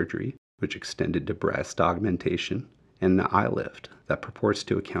plastic surgery, which extended to breast augmentation, and an eye lift that purports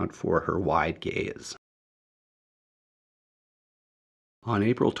to account for her wide gaze. On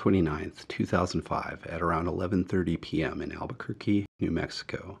April 29, 2005, at around 11:30 p.m. in Albuquerque, New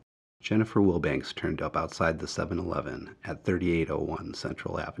Mexico, Jennifer Wilbanks turned up outside the 7-Eleven at 3801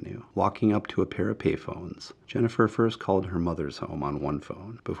 Central Avenue. Walking up to a pair of payphones, Jennifer first called her mother's home on one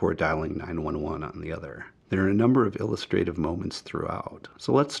phone before dialing 911 on the other. There are a number of illustrative moments throughout,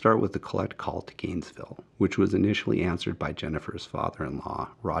 so let's start with the collect call to Gainesville, which was initially answered by Jennifer's father-in-law,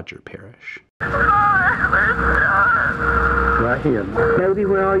 Roger Parrish. Right here. Baby,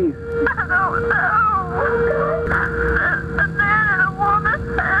 where are you? I don't know. A man and a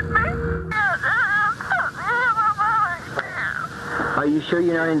woman had me. Are you sure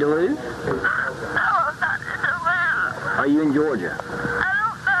you're not in Duluth? No, I'm not in Duluth. Are you in Georgia? I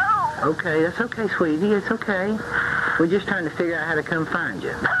don't know. Okay, that's okay, sweetie. It's okay. We're just trying to figure out how to come find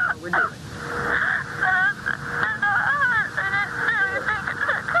you. We're doing.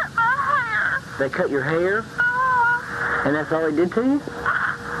 They cut your hair? And that's all they did to you?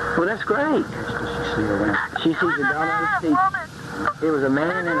 Well, that's great. She sees your daughter. It was a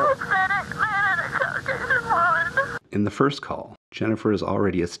man and a... In the first call, Jennifer has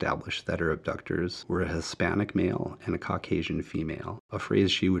already established that her abductors were a Hispanic male and a Caucasian female, a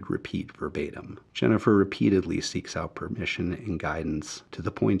phrase she would repeat verbatim. Jennifer repeatedly seeks out permission and guidance to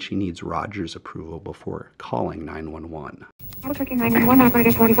the point she needs Roger's approval before calling 911. Albuquerque 911,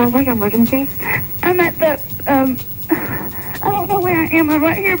 operator 44, where's your emergency? I'm at the, I don't know where I am. I'm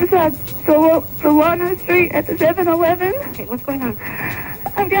right here beside Solano Street at the 7-Eleven. Okay, what's going on?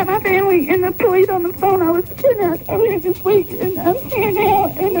 I've got my family and the police on the phone. I was kidnapped earlier this week, and I'm here now.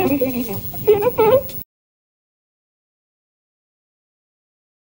 And Jennifer.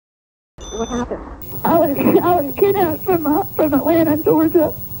 What happened? I was kidnapped from Atlanta,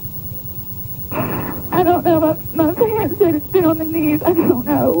 Georgia. I don't know. My parents said it's been on the news. I don't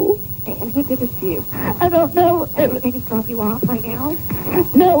know. And who did this to you? I don't know. They just drop you off right now?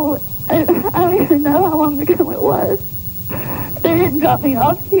 No. I don't even know how long ago it was. They didn't drop me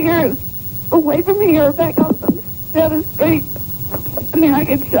off here, away from here, back off the other street. I mean, I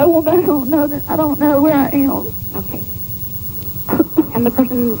could show them, but I don't know where I am. Okay. And the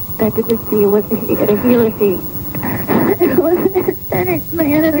person that did this to you, was he or a she? It was an Hispanic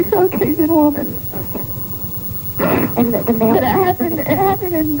man and a Caucasian woman. Okay. And the male? But it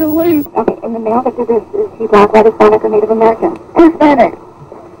happened in Duluth. Okay, and the male that did this, is he black, white, Hispanic, or Native American? Hispanic.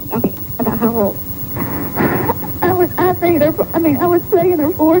 Okay, about how old? I would say in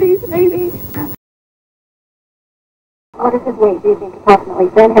her 40s, maybe. What is his weight, do you think, approximately?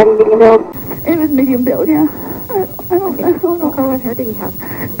 Thin, heavy, medium build? It was medium build, yeah. I don't know. What color hair did he have?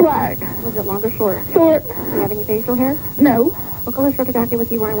 Black. Was it long or short? Short. Do you have any facial hair? No. What color shirt or jacket was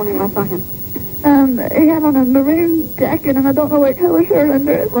he wearing when you last saw him? He had on a maroon jacket, and I don't know what color shirt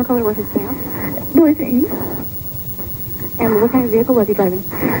under it. What color were his pants? Blue jeans. And what kind of vehicle was he driving?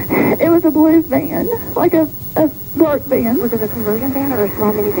 It was a blue van, like a work van. Was it a conversion van or a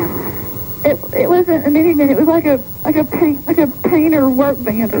small minivan? It wasn't a minivan. It was like a painter work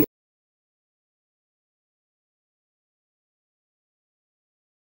van.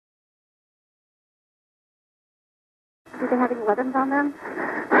 Did they have any weapons on them?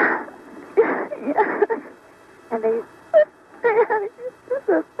 Yeah. And they had just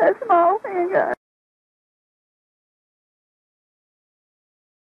a small handgun.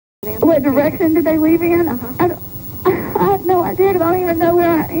 What direction did they leave in? I have no idea, because I don't even know where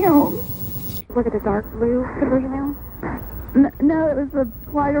I am. Was it a dark blue conversion van? No, it was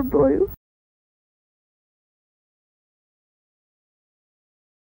a lighter blue.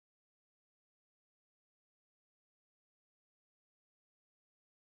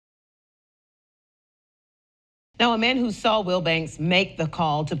 Now, a man who saw Wilbanks make the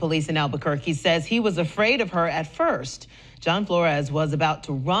call to police in Albuquerque says he was afraid of her at first. John Flores was about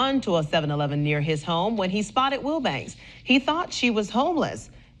to run to a 7-Eleven near his home when he spotted Wilbanks. He thought she was homeless.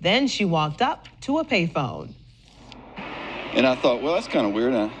 Then she walked up to a payphone. And I thought, well, that's kind of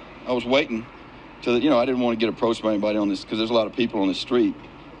weird. I was waiting till, I didn't want to get approached by anybody on this because there's a lot of people on the street.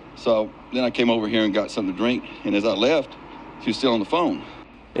 So then I came over here and got something to drink. And as I left, she was still on the phone.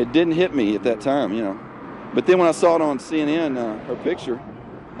 It didn't hit me at that time, But then when I saw it on CNN, her picture,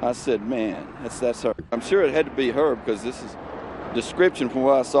 I said, man, that's her. I'm sure it had to be her because this is description from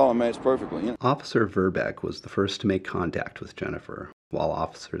what I saw matched perfectly. Officer Verbeck was the first to make contact with Jennifer, while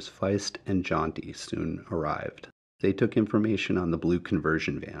Officers Feist and Jaunty soon arrived. They took information on the blue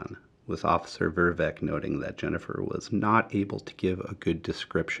conversion van, with Officer Verbeck noting that Jennifer was not able to give a good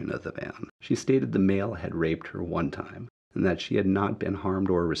description of the van. She stated the male had raped her one time, and that she had not been harmed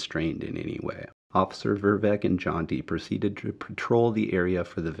or restrained in any way. Officer Verbeck and Jaunty proceeded to patrol the area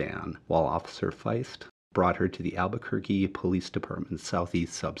for the van, while Officer Feist brought her to the Albuquerque Police Department's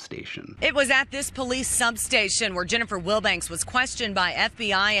Southeast Substation. It was at this police substation where Jennifer Wilbanks was questioned by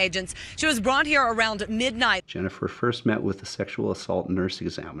FBI agents. She was brought here around midnight. Jennifer first met with the sexual assault nurse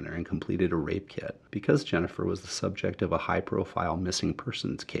examiner and completed a rape kit. Because Jennifer was the subject of a high-profile missing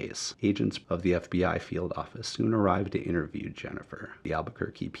persons case, agents of the FBI field office soon arrived to interview Jennifer. The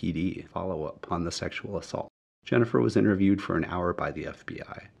Albuquerque PD follow-up on the sexual assault. Jennifer was interviewed for an hour by the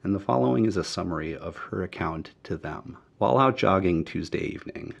FBI, and the following is a summary of her account to them. While out jogging Tuesday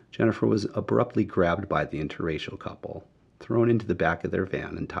evening, Jennifer was abruptly grabbed by the interracial couple, thrown into the back of their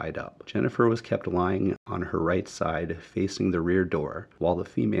van and tied up. Jennifer was kept lying on her right side facing the rear door, while the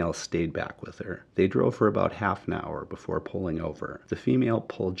female stayed back with her. They drove for about half an hour before pulling over. The female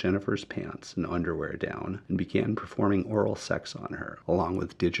pulled Jennifer's pants and underwear down and began performing oral sex on her, along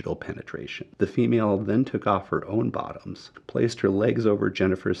with digital penetration. The female then took off her own bottoms, placed her legs over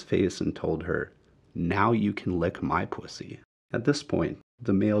Jennifer's face and told her, "Now you can lick my pussy." At this point,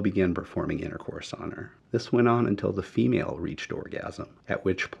 the male began performing intercourse on her. This went on until the female reached orgasm, at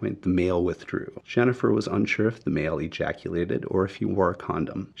which point the male withdrew. Jennifer was unsure if the male ejaculated or if he wore a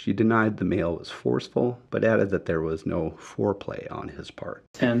condom. She denied the male was forceful, but added that there was no foreplay on his part.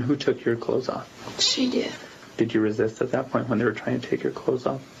 And who took your clothes off? She did. Did you resist at that point when they were trying to take your clothes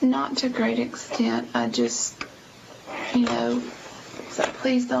off? Not to a great extent. I just, said,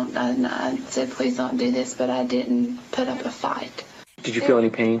 please don't, I said, please don't do this, but I didn't put up a fight. Did you feel any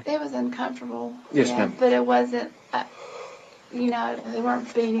pain? It was uncomfortable. Yes, ma'am. But it wasn't, they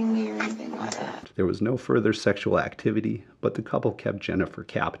weren't beating me or anything like that. There was no further sexual activity, but the couple kept Jennifer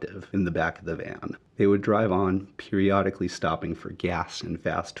captive in the back of the van. They would drive on, periodically stopping for gas and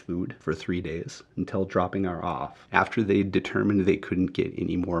fast food for 3 days, until dropping her off, after they determined they couldn't get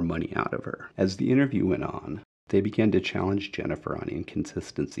any more money out of her. As the interview went on, they began to challenge Jennifer on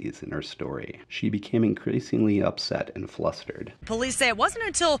inconsistencies in her story. She became increasingly upset and flustered. Police say it wasn't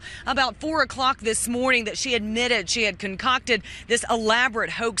until about 4 o'clock this morning that she admitted she had concocted this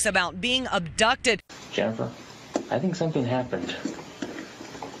elaborate hoax about being abducted. Jennifer, I think something happened.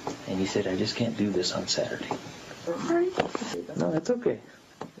 And he said, I just can't do this on Saturday. Sorry? No, that's okay.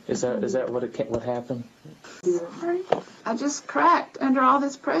 Is that what happened? Sorry? I just cracked under all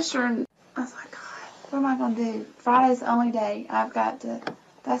this pressure, and I was like, what am I going to do? Friday's the only day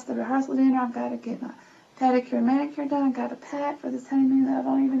that's the rehearsal dinner. I've got to get my pedicure and manicure done. I've got to pack for this honeymoon that I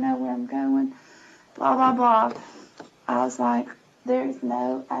don't even know where I'm going. Blah, blah, blah. I was like, there's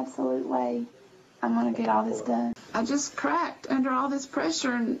no absolute way I'm going to get all this done. I just cracked under all this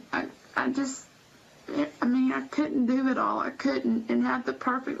pressure, and it I mean, I couldn't do it all. I couldn't and have the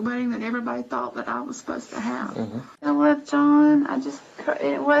perfect wedding that everybody thought that I was supposed to have. I love John.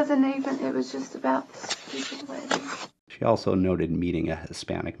 It wasn't even, it was just about this stupid wedding. She also noted meeting a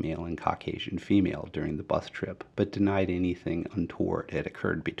Hispanic male and Caucasian female during the bus trip, but denied anything untoward had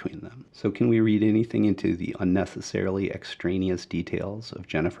occurred between them. So can we read anything into the unnecessarily extraneous details of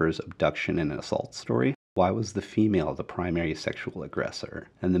Jennifer's abduction and assault story? Why was the female the primary sexual aggressor,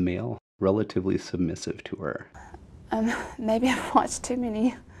 and the male relatively submissive to her? Maybe I've watched too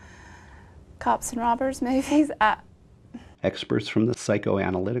many cops and robbers movies. Experts from the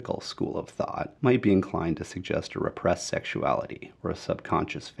psychoanalytical school of thought might be inclined to suggest a repressed sexuality or a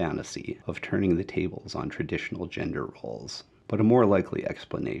subconscious fantasy of turning the tables on traditional gender roles. But a more likely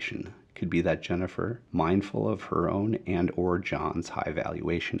explanation could be that Jennifer, mindful of her own and or John's high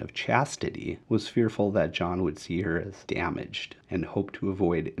valuation of chastity, was fearful that John would see her as damaged and hoped to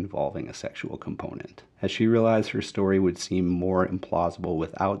avoid involving a sexual component. As she realized her story would seem more implausible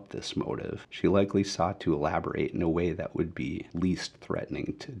without this motive, she likely sought to elaborate in a way that would be least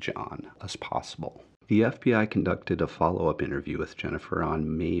threatening to John as possible. The FBI conducted a follow-up interview with Jennifer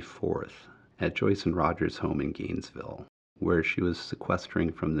on May 4th at Joyce and Roger's home in Gainesville, where she was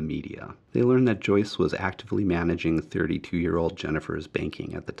sequestering from the media. They learned that Joyce was actively managing 32-year-old Jennifer's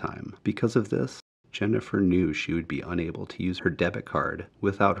banking at the time. Because of this, Jennifer knew she would be unable to use her debit card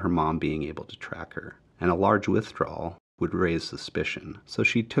without her mom being able to track her, and a large withdrawal would raise suspicion. So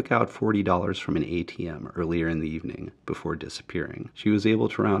she took out $40 from an ATM earlier in the evening before disappearing. She was able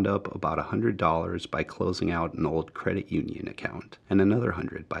to round up about $100 by closing out an old credit union account, and another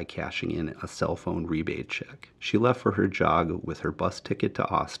 $100 by cashing in a cell phone rebate check. She left for her jog with her bus ticket to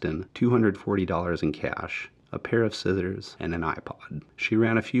Austin, $240 in cash, a pair of scissors, and an iPod. She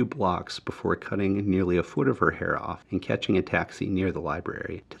ran a few blocks before cutting nearly a foot of her hair off and catching a taxi near the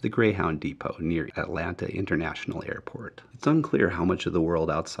library to the Greyhound Depot near Atlanta International Airport. It's unclear how much of the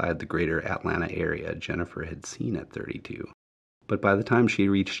world outside the greater Atlanta area Jennifer had seen at 32. But by the time she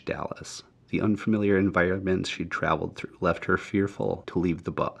reached Dallas, the unfamiliar environments she'd traveled through left her fearful to leave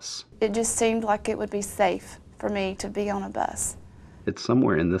the bus. It just seemed like it would be safe for me to be on a bus. It's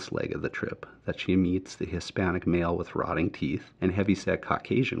somewhere in this leg of the trip that she meets the Hispanic male with rotting teeth and heavyset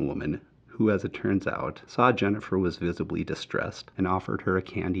Caucasian woman who, as it turns out, saw Jennifer was visibly distressed and offered her a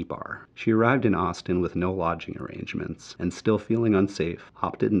candy bar. She arrived in Austin with no lodging arrangements and, still feeling unsafe,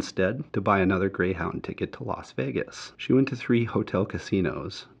 opted instead to buy another Greyhound ticket to Las Vegas. She went to 3 hotel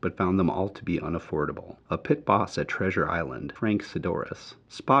casinos, but found them all to be unaffordable. A pit boss at Treasure Island, Frank Sidoris,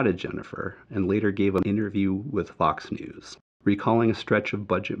 spotted Jennifer and later gave an interview with Fox News. Recalling a stretch of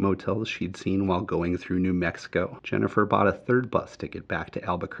budget motels she'd seen while going through New Mexico, Jennifer bought a third bus ticket back to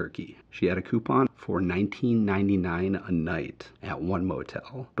Albuquerque. She had a coupon for $19.99 a night at one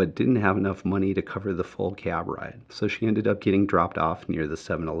motel, but didn't have enough money to cover the full cab ride, so she ended up getting dropped off near the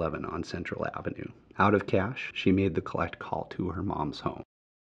 7-Eleven on Central Avenue. Out of cash, she made the collect call to her mom's home.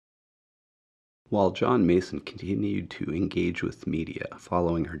 While John Mason continued to engage with media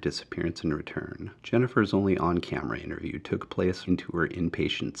following her disappearance and return, Jennifer's only on-camera interview took place into her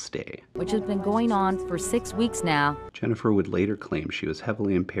inpatient stay, which has been going on for 6 weeks now. Jennifer would later claim she was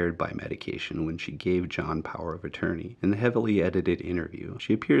heavily impaired by medication when she gave John power of attorney. In the heavily edited interview,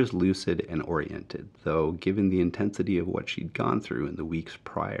 she appears lucid and oriented, though given the intensity of what she'd gone through in the weeks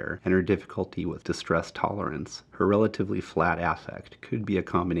prior and her difficulty with distress tolerance, her relatively flat affect could be a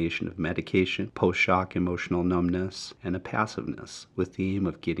combination of medication, post-shock emotional numbness, and a passiveness with the aim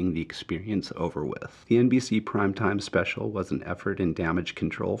of getting the experience over with. The NBC primetime special was an effort in damage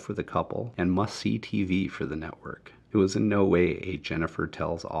control for the couple and must-see TV for the network. It was in no way a Jennifer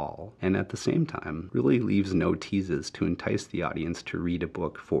tells all, and at the same time really leaves no teases to entice the audience to read a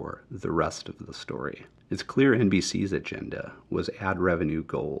book for the rest of the story. It's clear NBC's agenda was ad revenue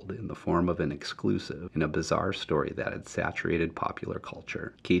gold in the form of an exclusive in a bizarre story that had saturated popular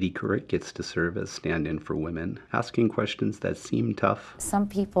culture. Katie Couric gets to serve as stand-in for women, asking questions that seem tough. Some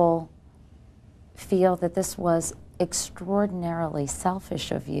people feel that this was extraordinarily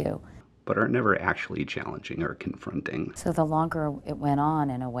selfish of you, but are never actually challenging or confronting. So the longer it went on,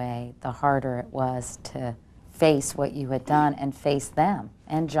 in a way, the harder it was to face what you had done and face them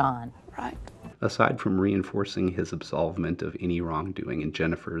and John. Right. Aside from reinforcing his absolvement of any wrongdoing in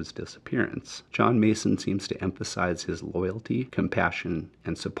Jennifer's disappearance, John Mason seems to emphasize his loyalty, compassion,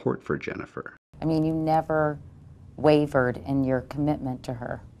 and support for Jennifer. I mean, you never wavered in your commitment to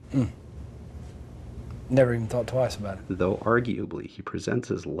her. Never even thought twice about it. Though arguably he presents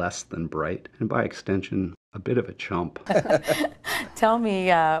as less than bright, and by extension, A bit of a chump. Tell me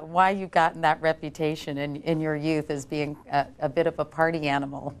why you've gotten that reputation in your youth as being a bit of a party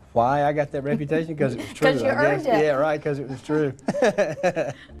animal. Why I got that reputation? Because it was true. Because you earned it. Yeah, right, because it was true.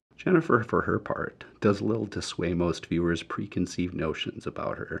 Jennifer, for her part, does little to sway most viewers' preconceived notions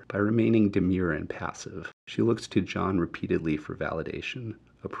about her by remaining demure and passive. She looks to John repeatedly for validation,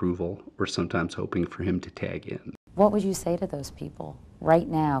 approval, or sometimes hoping for him to tag in. What would you say to those people right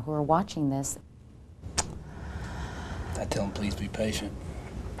now who are watching this? I tell them, please be patient.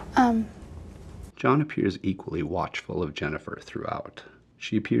 John appears equally watchful of Jennifer throughout.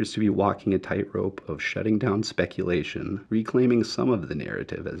 She appears to be walking a tightrope of shutting down speculation, reclaiming some of the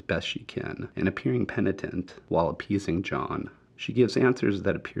narrative as best she can, and appearing penitent while appeasing John. She gives answers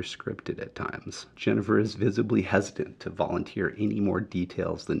that appear scripted at times. Jennifer is visibly hesitant to volunteer any more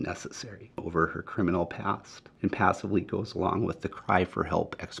details than necessary over her criminal past, and passively goes along with the cry for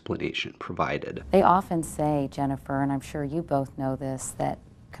help explanation provided. They often say, Jennifer, and I'm sure you both know this, that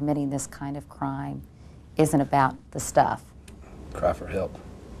committing this kind of crime isn't about the stuff. Cry for help.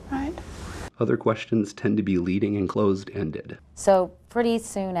 Right. Other questions tend to be leading and closed-ended. So pretty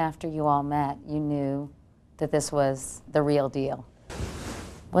soon after you all met, you knew that this was the real deal.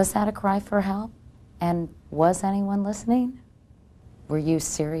 Was that a cry for help? And was anyone listening? Were you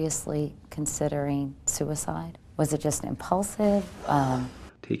seriously considering suicide? Was it just impulsive?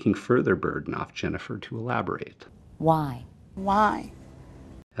 Taking further burden off Jennifer to elaborate. Why? Why?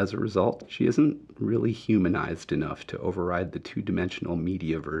 As a result, she isn't really humanized enough to override the two-dimensional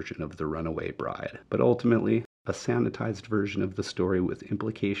media version of the Runaway Bride, but ultimately, a sanitized version of the story with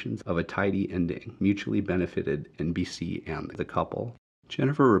implications of a tidy ending mutually benefited NBC and the couple.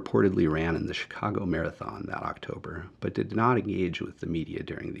 Jennifer reportedly ran in the Chicago Marathon that October, but did not engage with the media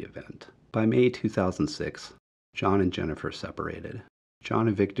during the event. By May 2006, John and Jennifer separated. John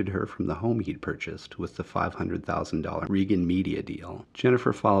evicted her from the home he'd purchased with the $500,000 Regan Media deal.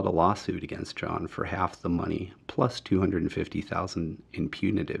 Jennifer filed a lawsuit against John for half the money, plus $250,000 in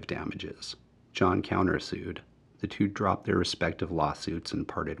punitive damages. John countersued. The two dropped their respective lawsuits and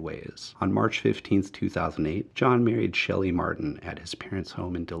parted ways. On March 15, 2008, John married Shelley Martin at his parents'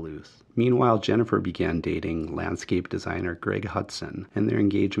 home in Duluth. Meanwhile, Jennifer began dating landscape designer Greg Hudson, and their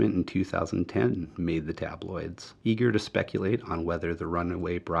engagement in 2010 made the tabloids, eager to speculate on whether the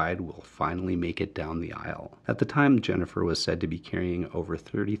Runaway Bride will finally make it down the aisle. At the time, Jennifer was said to be carrying over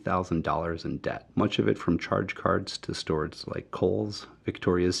 $30,000 in debt, much of it from charge cards to stores like Kohl's,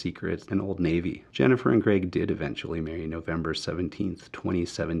 Victoria's Secret, and Old Navy. Jennifer and Greg did eventually marry November 17,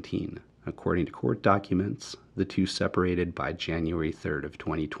 2017. According to court documents, the two separated by January 3rd of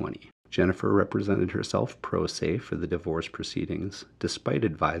 2020. Jennifer represented herself pro se for the divorce proceedings, despite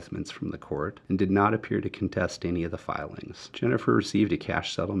advisements from the court, and did not appear to contest any of the filings. Jennifer received a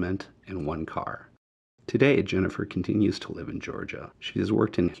cash settlement and one car. Today, Jennifer continues to live in Georgia. She has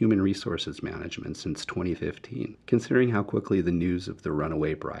worked in human resources management since 2015. Considering how quickly the news of the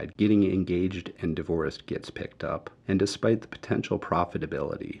Runaway Bride getting engaged and divorced gets picked up, and despite the potential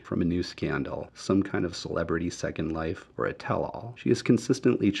profitability from a new scandal, some kind of celebrity second life, or a tell-all, she has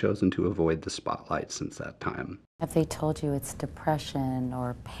consistently chosen to avoid the spotlight since that time. Have they told you it's depression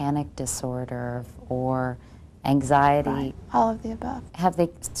or panic disorder or anxiety? Right. All of the above.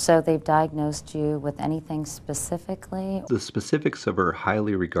 So they've diagnosed you with anything specifically? The specifics of her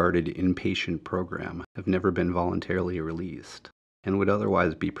highly regarded inpatient program have never been voluntarily released and would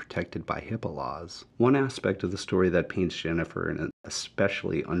otherwise be protected by HIPAA laws. One aspect of the story that paints Jennifer in an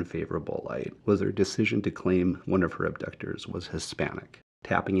especially unfavorable light was her decision to claim one of her abductors was Hispanic,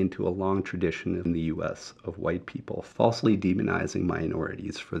 tapping into a long tradition in the U.S. of white people falsely demonizing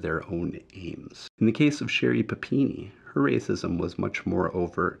minorities for their own aims. In the case of Sherry Papini, her racism was much more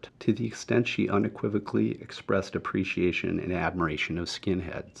overt, to the extent she unequivocally expressed appreciation and admiration of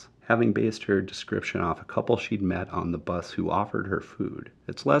skinheads. Having based her description off a couple she'd met on the bus who offered her food,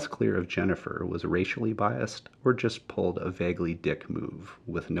 it's less clear if Jennifer was racially biased or just pulled a vaguely dick move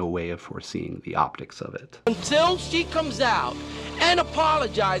with no way of foreseeing the optics of it. Until she comes out and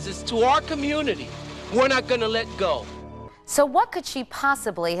apologizes to our community, we're not going to let go. So what could she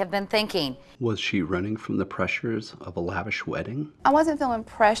possibly have been thinking? Was she running from the pressures of a lavish wedding? I wasn't feeling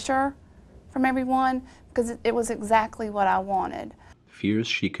pressure from everyone because it was exactly what I wanted. Fears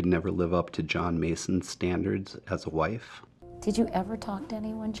she could never live up to John Mason's standards as a wife? Did you ever talk to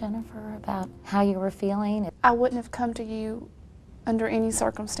anyone, Jennifer, about how you were feeling? I wouldn't have come to you under any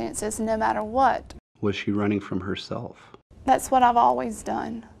circumstances, no matter what. Was she running from herself? That's what I've always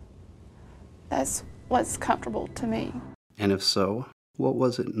done. That's what's comfortable to me. And if so, what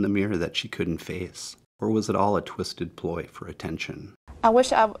was it in the mirror that she couldn't face? Or was it all a twisted ploy for attention? I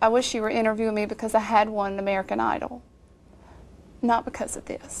wish you were interviewing me because I had won American Idol, not because of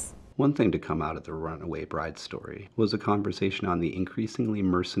this. One thing to come out of the Runaway Bride story was a conversation on the increasingly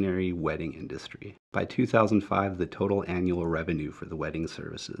mercenary wedding industry. By 2005, the total annual revenue for the wedding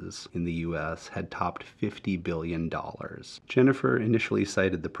services in the U.S. had topped $50 billion. Jennifer initially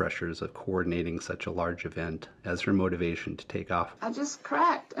cited the pressures of coordinating such a large event as her motivation to take off. I just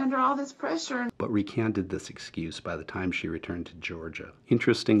cracked under all this pressure. But recanted this excuse by the time she returned to Georgia.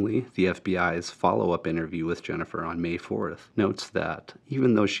 Interestingly, the FBI's follow-up interview with Jennifer on May 4th notes that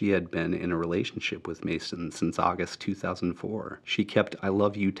even though she had been in a relationship with Mason since August 2004, she kept "I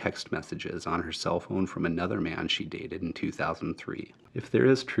love you" text messages on her cell phone from another man she dated in 2003. If there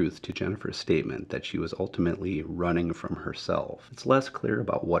is truth to Jennifer's statement that she was ultimately running from herself, it's less clear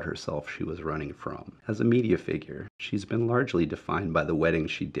about what herself she was running from. As a media figure, she's been largely defined by the wedding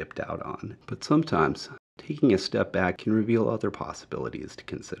she dipped out on. But sometimes, taking a step back can reveal other possibilities to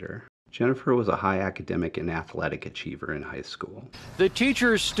consider. Jennifer was a high academic and athletic achiever in high school. The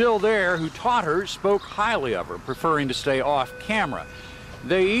teachers still there who taught her spoke highly of her, preferring to stay off camera.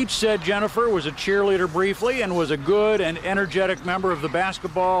 They each said Jennifer was a cheerleader briefly and was a good and energetic member of the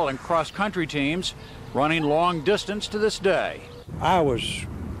basketball and cross-country teams, running long distance to this day. I was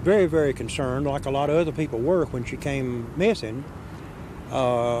very, very concerned, like a lot of other people were, when she came missing.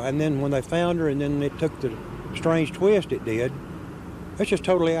 And then when they found her and then it took the strange twist it did, it's just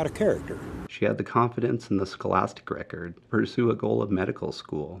totally out of character. She had the confidence and the scholastic record to pursue a goal of medical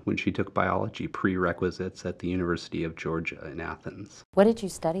school when she took biology prerequisites at the University of Georgia in Athens. What did you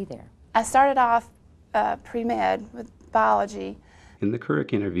study there? I started off pre-med with biology. In the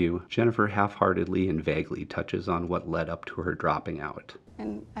Couric interview, Jennifer half-heartedly and vaguely touches on what led up to her dropping out.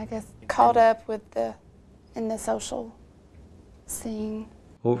 And I guess caught up with in the social scene.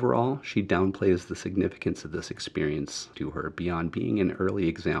 Overall, she downplays the significance of this experience to her beyond being an early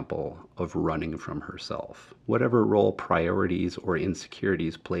example of running from herself. Whatever role priorities or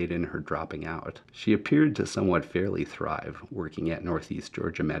insecurities played in her dropping out, she appeared to somewhat fairly thrive working at Northeast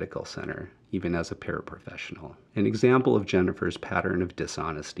Georgia Medical Center, even as a paraprofessional. An example of Jennifer's pattern of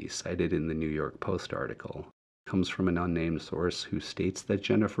dishonesty cited in the New York Post article comes from an unnamed source who states that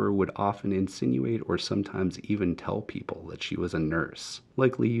Jennifer would often insinuate or sometimes even tell people that she was a nurse,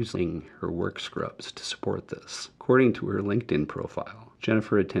 likely using her work scrubs to support this. According to her LinkedIn profile,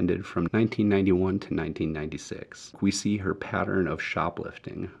 Jennifer attended from 1991 to 1996. We see her pattern of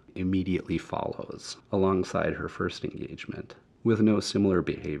shoplifting immediately follows, alongside her first engagement, with no similar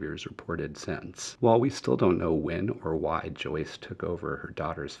behaviors reported since. While we still don't know when or why Joyce took over her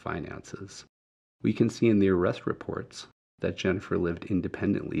daughter's finances, we can see in the arrest reports that Jennifer lived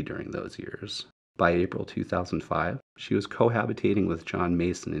independently during those years. By April 2005, she was cohabitating with John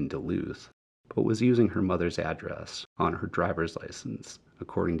Mason in Duluth, but was using her mother's address on her driver's license,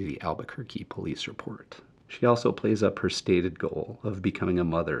 according to the Albuquerque police report. She also plays up her stated goal of becoming a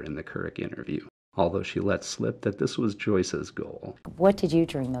mother in the Couric interview, although she let slip that this was Joyce's goal. What did you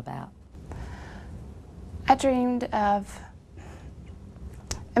dream about? I dreamed of,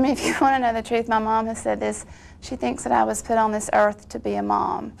 if you want to know the truth, my mom has said this. She thinks that I was put on this earth to be a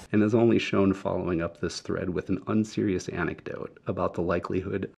mom. And is only shown following up this thread with an unserious anecdote about the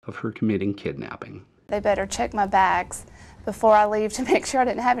likelihood of her committing kidnapping. They better check my bags before I leave to make sure I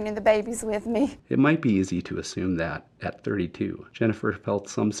didn't have any of the babies with me. It might be easy to assume that, at 32, Jennifer felt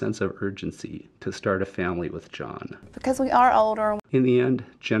some sense of urgency to start a family with John. Because we are older. In the end,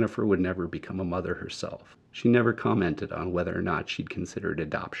 Jennifer would never become a mother herself. She never commented on whether or not she'd considered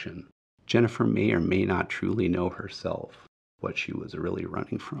adoption. Jennifer may or may not truly know herself what she was really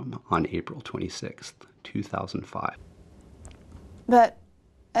running from on April 26th, 2005. But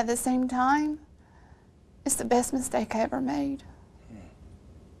at the same time, it's the best mistake I ever made.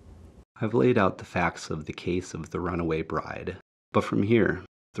 I've laid out the facts of the case of the Runaway Bride, but from here,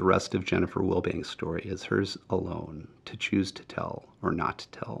 the rest of Jennifer Wilbanks' story is hers alone to choose to tell or not to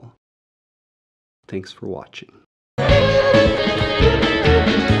tell. Thanks for watching.